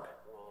God.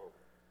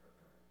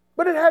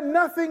 But it had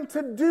nothing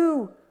to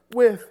do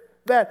with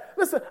that.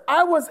 Listen,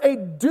 I was a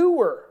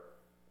doer.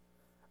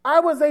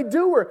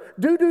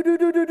 Do.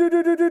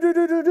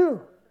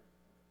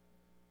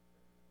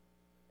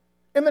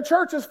 the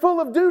church is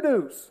full of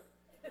doo-doos.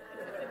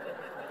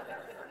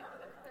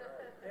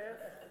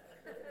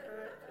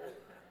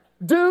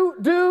 Do.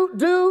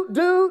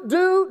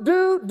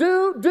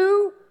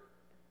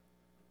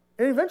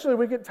 And eventually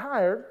we get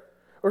tired,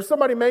 or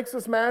somebody makes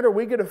us mad, or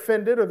we get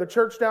offended, or the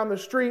church down the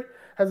street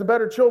has a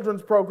better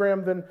children's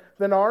program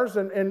than ours,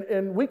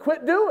 and we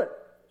quit doing.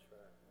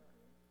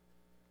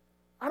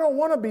 I don't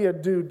want to be a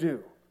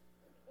do.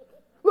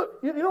 Look,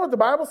 you know what the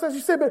Bible says? You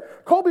say,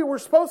 but Colby, we're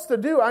supposed to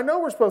do. I know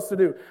we're supposed to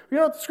do. You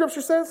know what the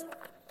Scripture says?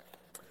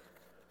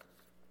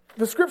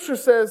 The Scripture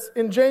says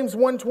in James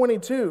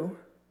 1:22,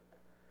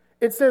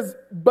 it says,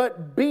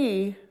 but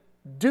be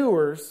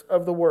doers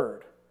of the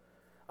word.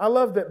 I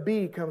love that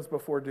be comes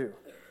before do.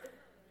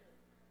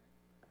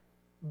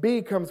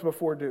 Be comes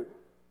before do.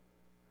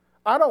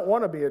 I don't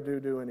want to be a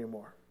do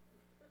anymore.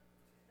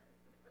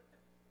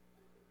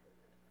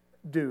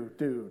 Do,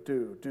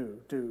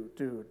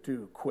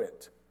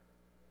 quit.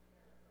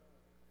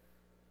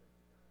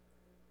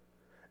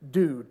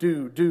 Do,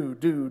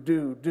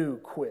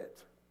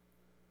 quit.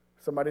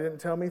 Somebody didn't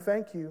tell me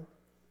thank you.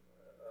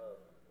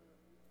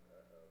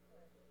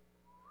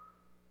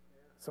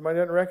 Somebody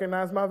didn't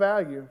recognize my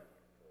value.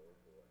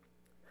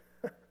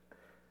 I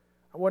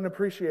wasn't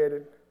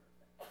appreciated.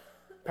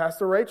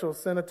 Pastor Rachel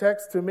sent a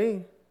text to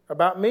me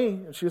about me,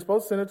 and she was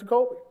supposed to send it to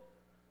Colby.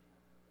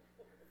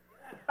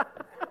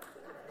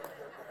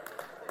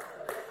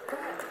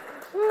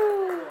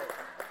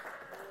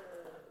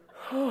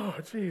 Oh,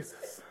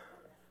 Jesus.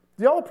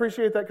 Do y'all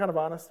appreciate that kind of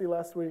honesty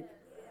last week?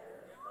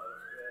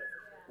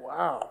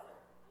 Wow.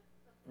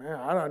 Man,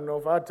 I don't know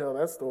if I'd tell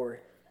that story.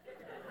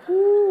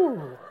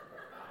 Woo.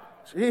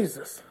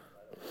 Jesus.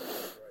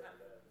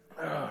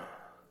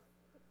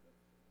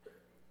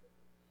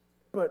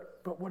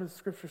 But what does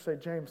Scripture say?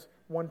 James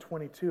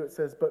 1:22, it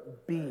says,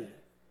 but be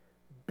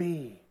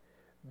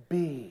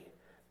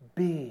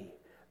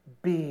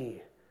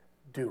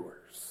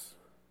doers.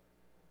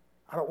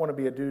 I don't want to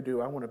be a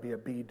do, I want to be a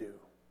be-do.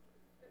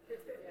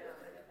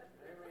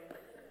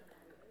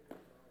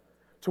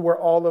 To where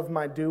all of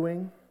my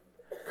doing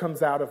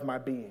comes out of my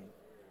being.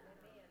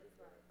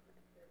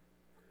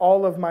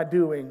 All of my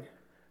doing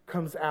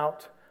comes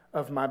out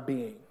of my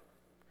being.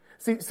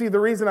 See, the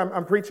reason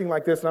I'm preaching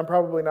like this, and I'm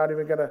probably not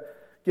even going to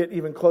get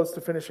even close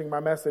to finishing my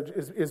message,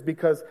 is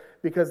because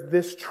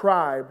this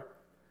tribe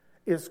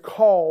is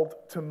called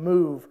to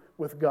move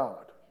with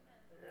God.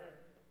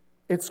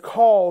 It's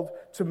called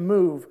to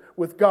move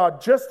with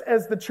God. Just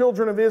as the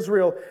children of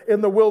Israel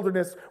in the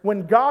wilderness,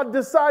 when God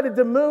decided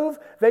to move,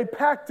 they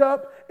packed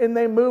up and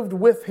they moved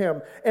with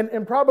Him.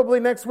 And probably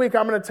next week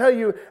I'm going to tell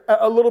you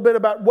a little bit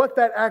about what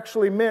that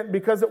actually meant,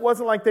 because it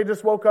wasn't like they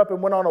just woke up and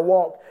went on a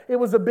walk. It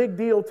was a big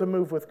deal to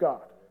move with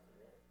God.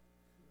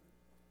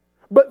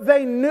 But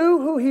they knew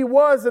who He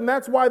was, and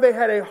that's why they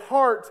had a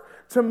heart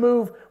to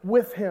move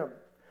with Him.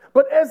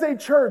 But as a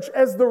church,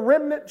 as the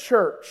Remnant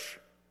Church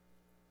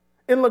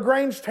in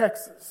LaGrange,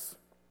 Texas,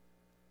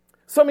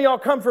 some of y'all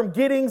come from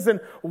Giddings and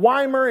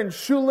Weimar and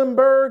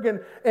Schulenburg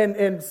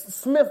and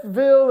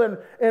Smithville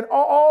and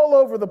all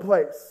over the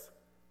place.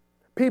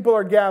 People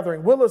are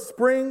gathering. Willow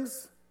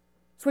Springs.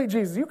 Sweet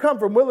Jesus, you come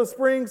from Willow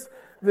Springs,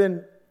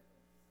 then...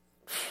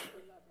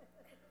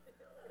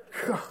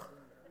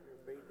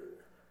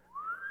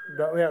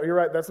 No, yeah, you're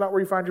right. That's not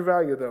where you find your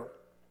value, though.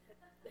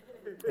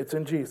 It's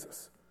in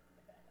Jesus.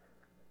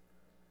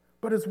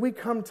 But as we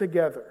come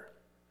together,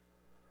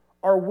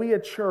 are we a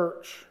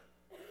church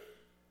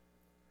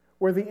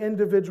where the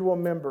individual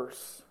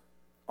members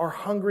are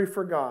hungry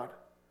for God,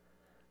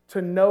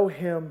 to know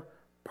Him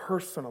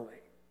personally?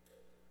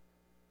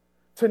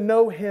 To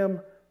know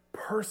Him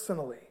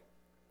personally.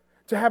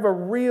 To have a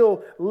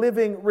real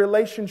living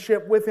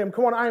relationship with Him.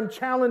 Come on, I am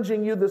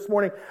challenging you this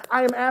morning.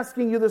 I am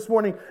asking you this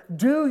morning,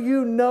 do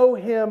you know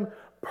Him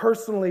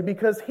personally?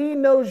 Because He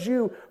knows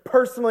you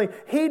personally.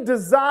 He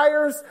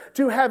desires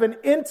to have an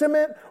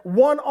intimate,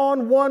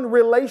 one-on-one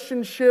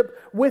relationship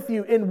with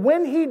you. And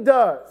when He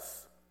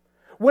does,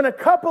 when a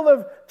couple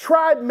of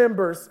tribe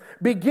members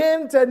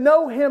begin to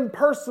know Him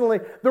personally,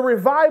 the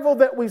revival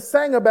that we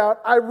sang about,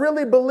 I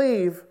really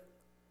believe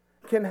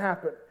can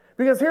happen.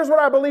 Because here's what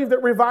I believe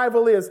that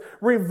revival is.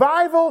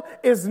 Revival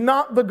is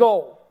not the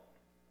goal.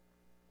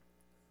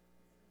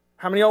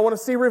 How many of y'all want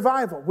to see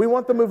revival? We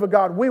want the move of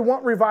God. We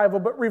want revival,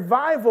 but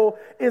revival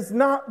is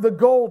not the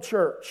goal,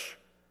 church.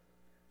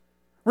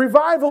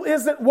 Revival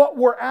isn't what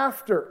we're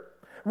after.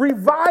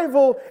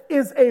 Revival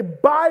is a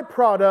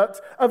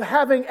byproduct of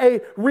having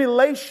a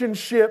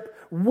relationship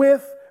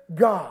with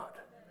God.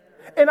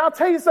 And I'll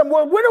tell you something,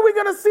 well, when are we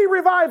going to see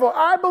revival?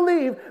 I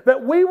believe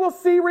that we will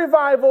see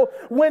revival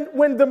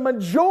when the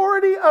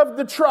majority of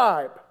the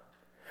tribe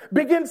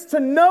begins to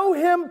know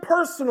Him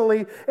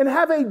personally and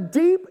have a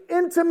deep,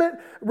 intimate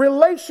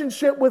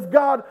relationship with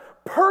God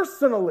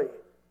personally.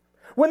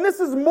 When this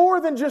is more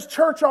than just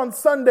church on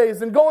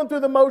Sundays and going through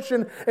the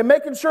motion and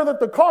making sure that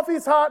the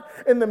coffee's hot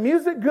and the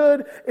music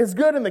is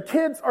good and the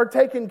kids are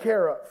taken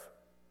care of.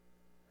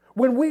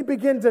 When we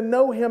begin to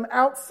know Him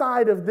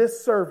outside of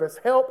this service,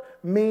 help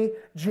me,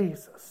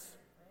 Jesus.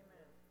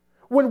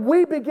 when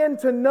we begin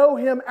to know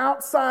Him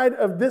outside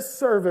of this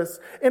service,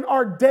 in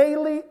our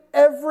daily,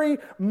 every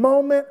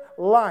moment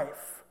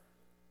life,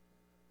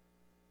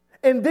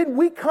 and then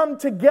we come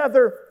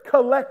together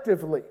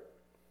collectively,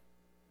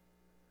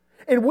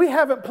 and we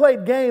haven't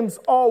played games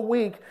all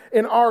week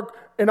in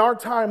our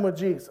time with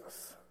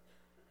Jesus,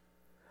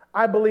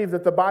 I believe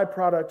that the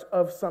byproduct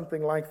of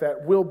something like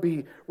that will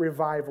be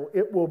revival.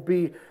 It will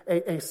be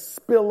a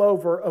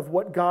spillover of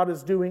what God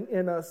is doing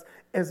in us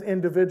as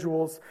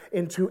individuals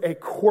into a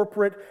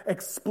corporate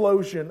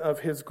explosion of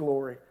His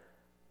glory.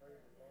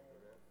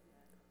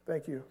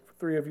 Thank you for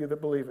 3 of you that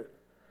believe it.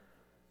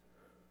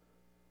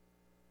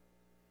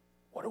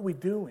 What are we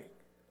doing?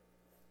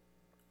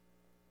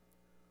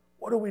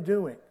 What are we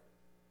doing?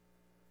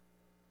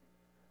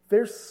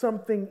 There's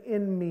something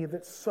in me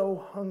that's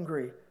so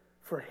hungry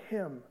for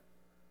Him.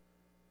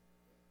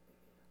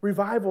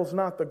 Revival's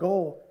not the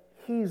goal.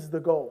 He's the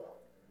goal.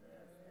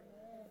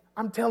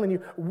 I'm telling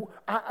you,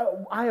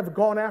 I have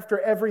gone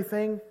after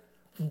everything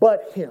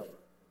but Him.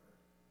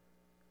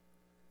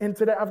 And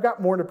today, I've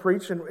got more to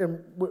preach, and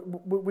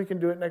we can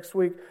do it next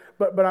week.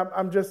 But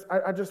I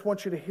just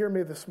want you to hear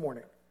me this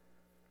morning.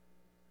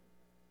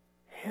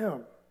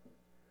 Him.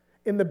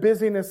 In the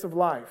busyness of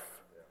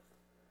life,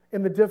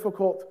 in the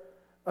difficult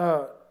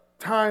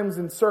times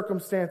and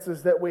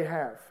circumstances that we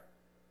have.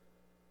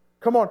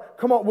 Come on.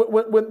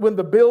 When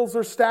the bills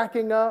are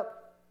stacking up,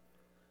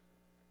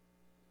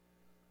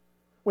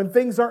 when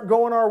things aren't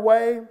going our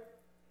way,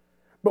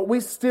 but we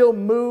still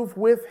move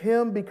with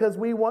Him because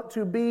we want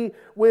to be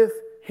with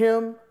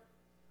Him.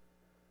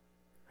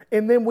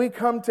 And then we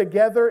come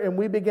together and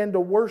we begin to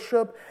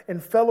worship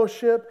and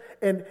fellowship.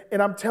 And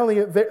I'm telling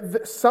you,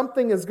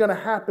 something is going to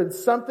happen.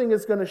 Something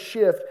is going to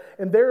shift.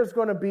 And there is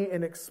going to be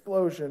an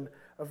explosion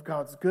of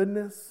God's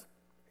goodness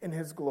and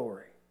His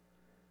glory.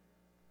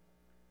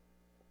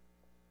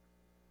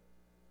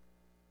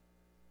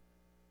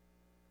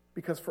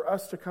 Because for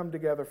us to come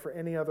together for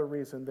any other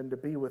reason than to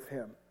be with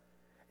Him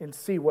and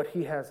see what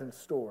He has in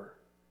store,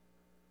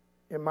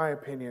 in my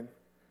opinion,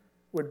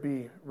 would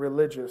be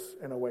religious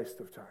and a waste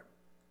of time.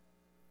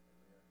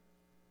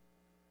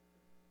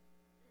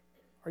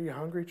 Are you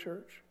hungry,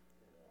 church?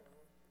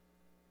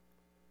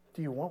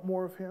 Do you want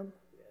more of Him?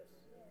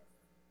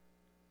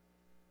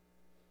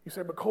 You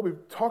say, but Colby,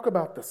 talk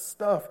about the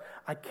stuff.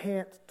 I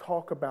can't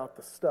talk about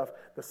the stuff.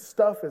 The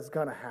stuff is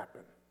going to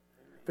happen.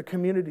 The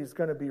community is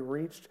going to be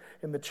reached,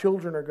 and the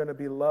children are going to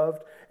be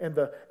loved, and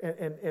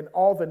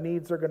all the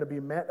needs are going to be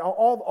met.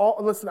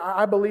 Listen,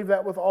 I believe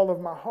that with all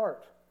of my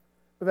heart,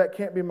 but that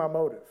can't be my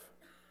motive.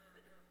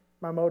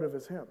 My motive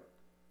is Him.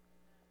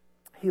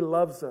 He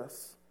loves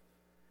us.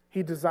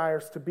 He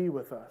desires to be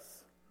with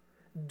us.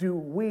 Do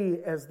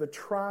we, as the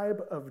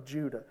tribe of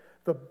Judah,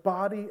 the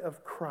body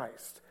of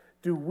Christ,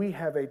 do we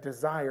have a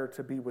desire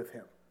to be with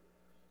Him?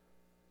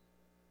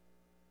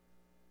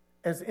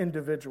 As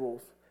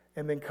individuals,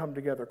 and then come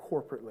together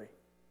corporately.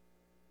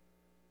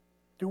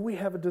 Do we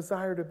have a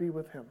desire to be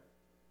with Him?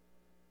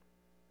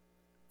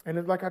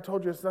 And like I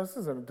told you, this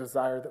isn't a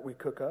desire that we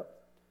cook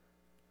up.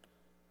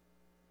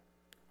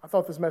 I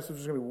thought this message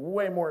was going to be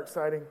way more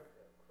exciting.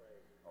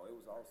 Oh, it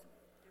was awesome.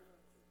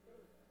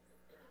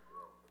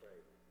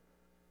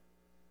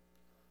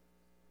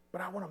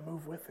 But I want to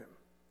move with Him.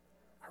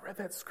 I read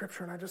that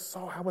scripture and I just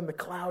saw how when the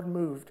cloud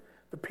moved,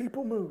 the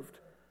people moved.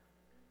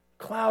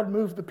 Cloud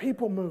moved, the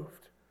people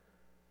moved.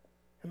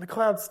 And the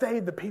cloud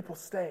stayed, the people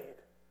stayed.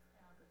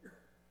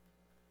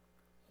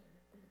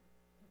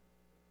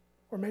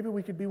 Or maybe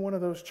we could be one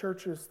of those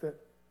churches that,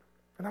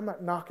 and I'm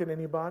not knocking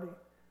anybody,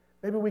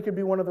 maybe we could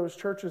be one of those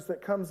churches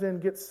that comes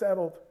in, gets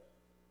settled,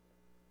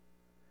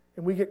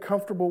 and we get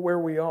comfortable where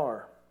we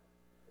are.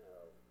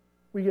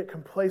 We get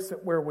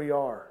complacent where we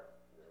are.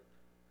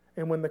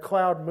 And when the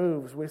cloud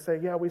moves, we say,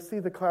 yeah, we see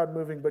the cloud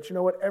moving, but you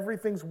know what?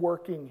 Everything's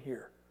working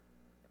here.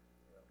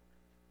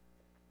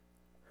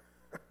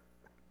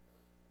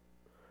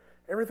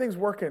 Everything's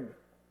working.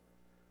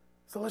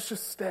 So let's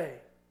just stay.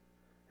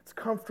 It's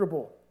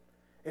comfortable.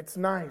 It's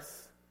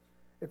nice.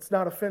 It's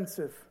not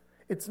offensive.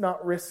 It's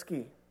not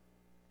risky.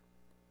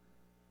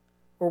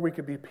 Or we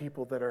could be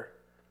people that are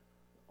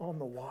on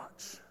the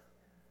watch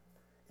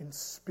in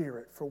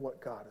spirit for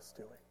what God is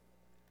doing,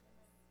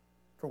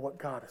 for what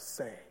God is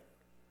saying,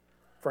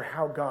 for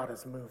how God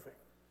is moving.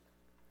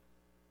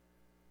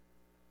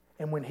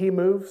 And when He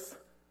moves,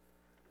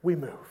 we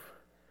move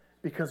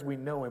because we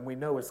know Him. We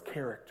know His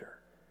character.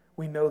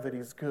 We know that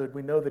He's good.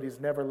 We know that He's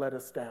never let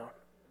us down.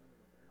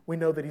 We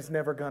know that He's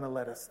never going to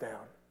let us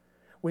down.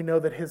 We know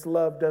that His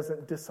love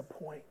doesn't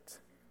disappoint.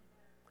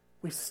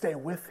 We stay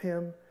with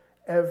Him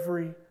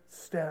every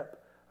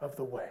step of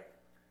the way.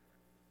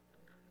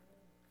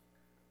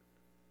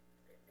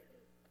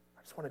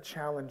 I just want to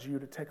challenge you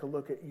to take a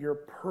look at your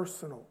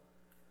personal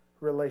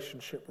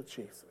relationship with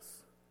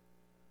Jesus.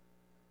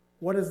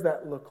 What does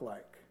that look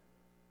like?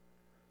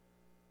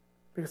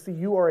 Because see,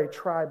 you are a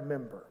tribe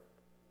member.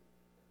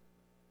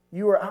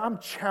 I'm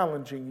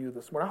challenging you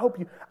this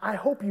morning. I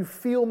hope you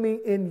feel me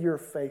in your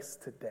face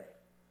today.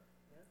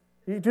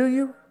 Do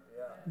you?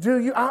 Do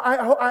you?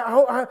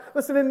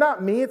 Listen, and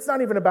not me. It's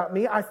not even about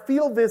me. I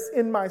feel this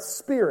in my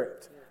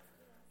spirit.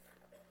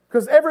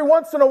 Because every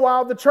once in a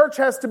while, the church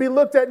has to be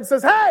looked at and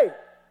says, hey,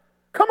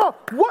 come on,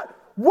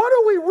 what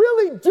are we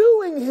really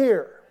doing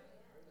here?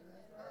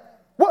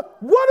 What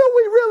are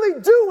we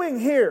really doing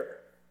here?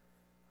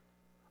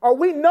 Are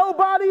we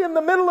nobody in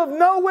the middle of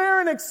nowhere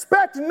and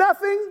expect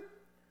nothing?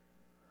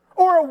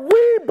 Or are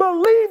we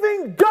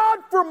believing God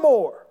for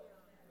more?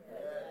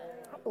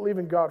 I believe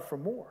in God for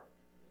more.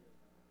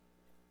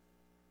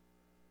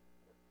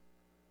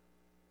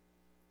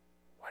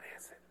 What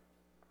is it?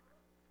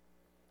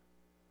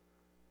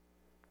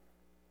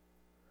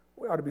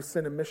 We ought to be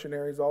sending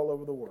missionaries all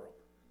over the world.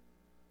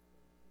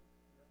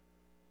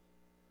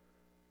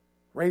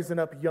 Raising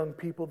up young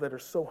people that are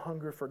so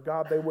hungry for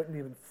God they wouldn't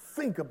even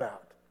think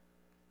about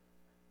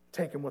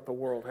taking what the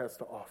world has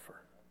to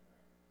offer.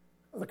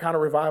 The kind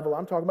of revival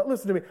I'm talking about.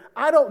 Listen to me.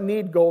 I don't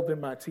need gold in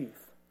my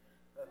teeth.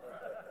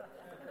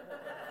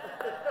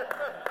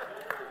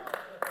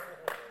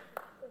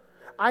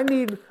 I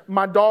need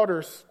my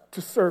daughters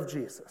to serve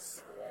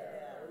Jesus.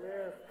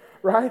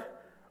 Right?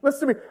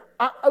 Listen to me.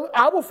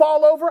 I will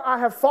fall over. I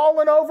have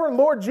fallen over.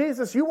 Lord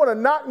Jesus, you want to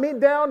knock me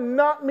down,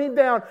 knock me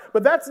down.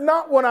 But that's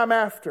not what I'm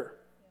after.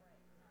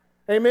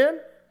 Amen?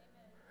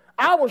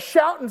 I will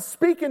shout and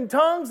speak in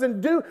tongues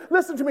and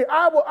listen to me,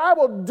 I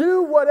will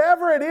do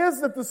whatever it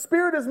is that the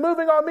Spirit is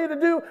moving on me to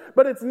do,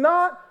 but it's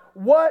not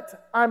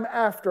what I'm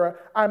after.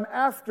 I'm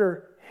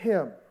after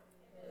Him.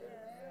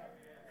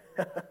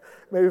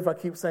 Maybe if I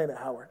keep saying it,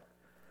 Howard.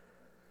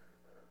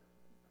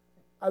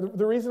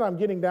 The reason I'm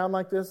getting down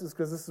like this is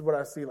because this is what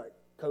I see like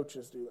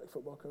coaches do, like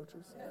football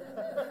coaches.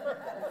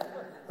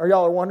 Or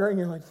y'all are wondering,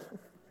 you're like,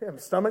 you have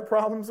stomach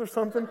problems or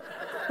something?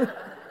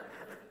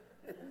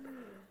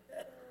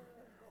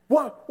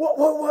 What?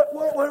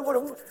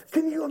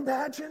 Can you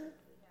imagine?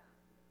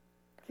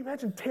 Can you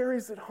imagine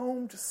Terry's at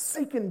home just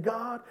seeking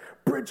God?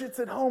 Bridget's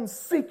at home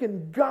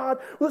seeking God.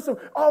 Listen,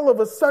 all of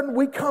a sudden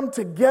we come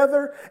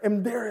together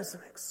and there is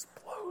an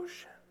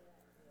explosion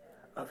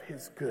of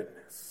His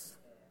goodness.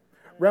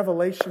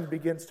 Revelation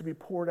begins to be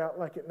poured out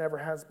like it never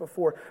has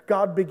before.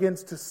 God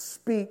begins to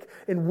speak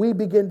and we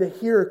begin to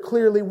hear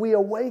clearly. We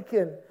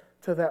awaken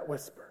to that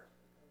whisper.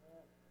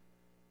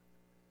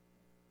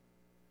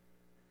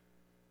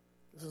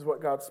 This is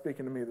what God's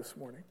speaking to me this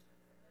morning.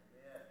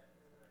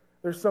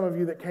 There's some of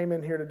you that came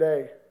in here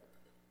today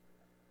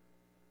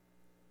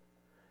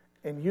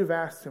and you've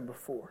asked Him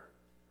before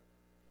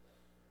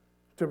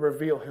to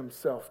reveal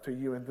Himself to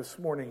you, and this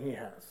morning He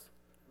has.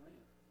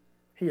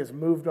 He has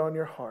moved on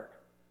your heart.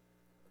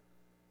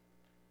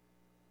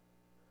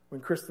 When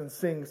Kristen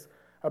sings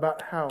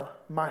about how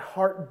my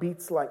heart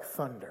beats like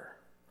thunder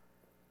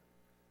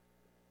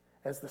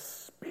as the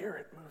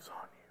Spirit moves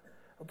on you.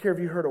 I don't care if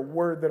you heard a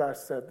word that I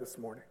said this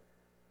morning.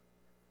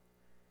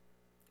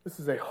 This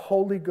is a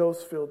Holy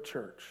Ghost-filled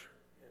church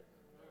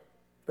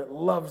that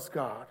loves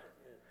God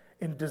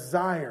and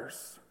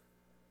desires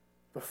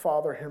the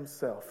Father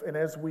Himself. And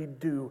as we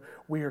do,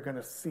 we are going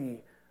to see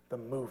the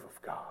move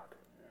of God.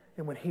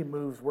 And when He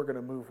moves, we're going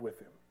to move with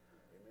Him.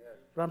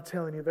 But I'm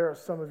telling you, there are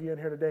some of you in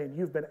here today, and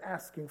you've been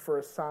asking for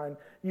a sign.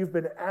 You've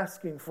been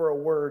asking for a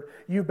word.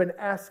 You've been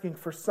asking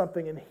for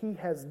something, and He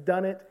has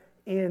done it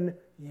in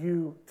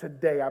you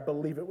today. I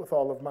believe it with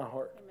all of my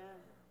heart.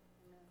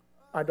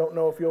 I don't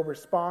know if you'll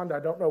respond. I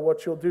don't know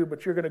what you'll do,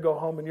 but you're going to go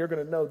home and you're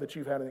going to know that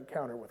you've had an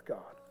encounter with God.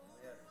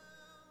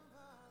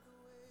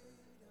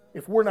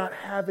 If we're not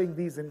having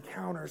these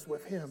encounters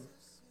with Him,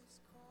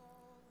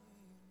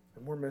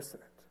 then we're missing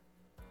it.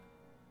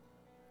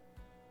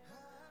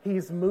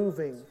 He's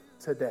moving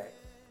today.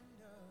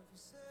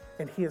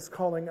 And He is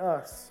calling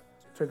us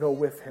to go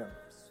with Him.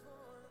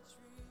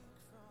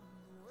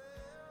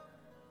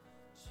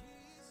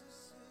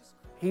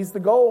 He's the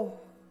goal.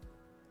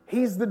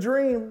 He's the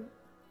dream.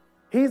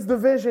 He's the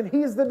vision.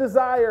 He's the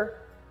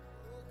desire.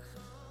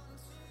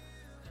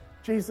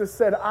 Jesus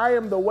said, I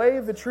am the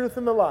way, the truth,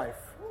 and the life.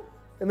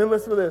 And then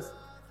listen to this.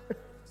 This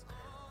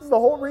is the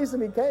whole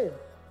reason He came.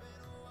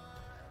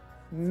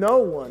 No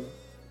one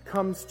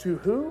comes to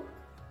who?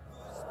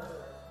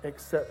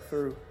 Except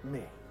through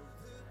me.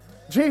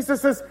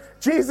 Jesus is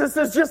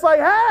just like,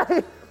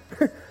 hey,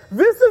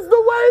 this is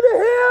the way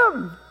to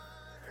Him.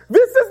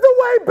 This is the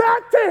way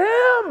back to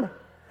Him.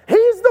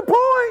 He's the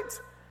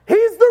point.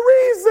 He's the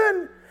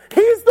reason.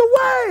 He's the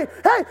way.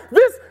 Hey,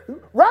 this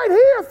right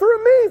here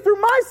through me,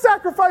 through my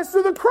sacrifice,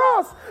 through the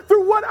cross,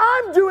 through what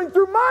I'm doing,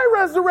 through my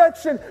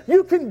resurrection,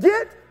 you can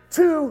get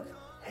to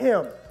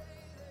Him.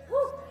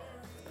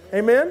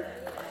 Amen?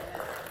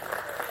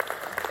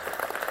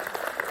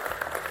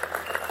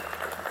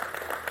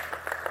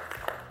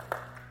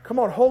 Come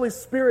on, Holy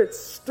Spirit,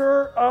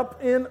 stir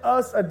up in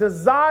us a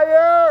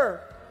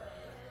desire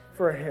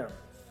for Him.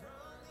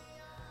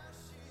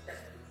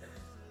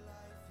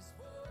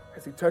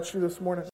 Has He touched you this morning?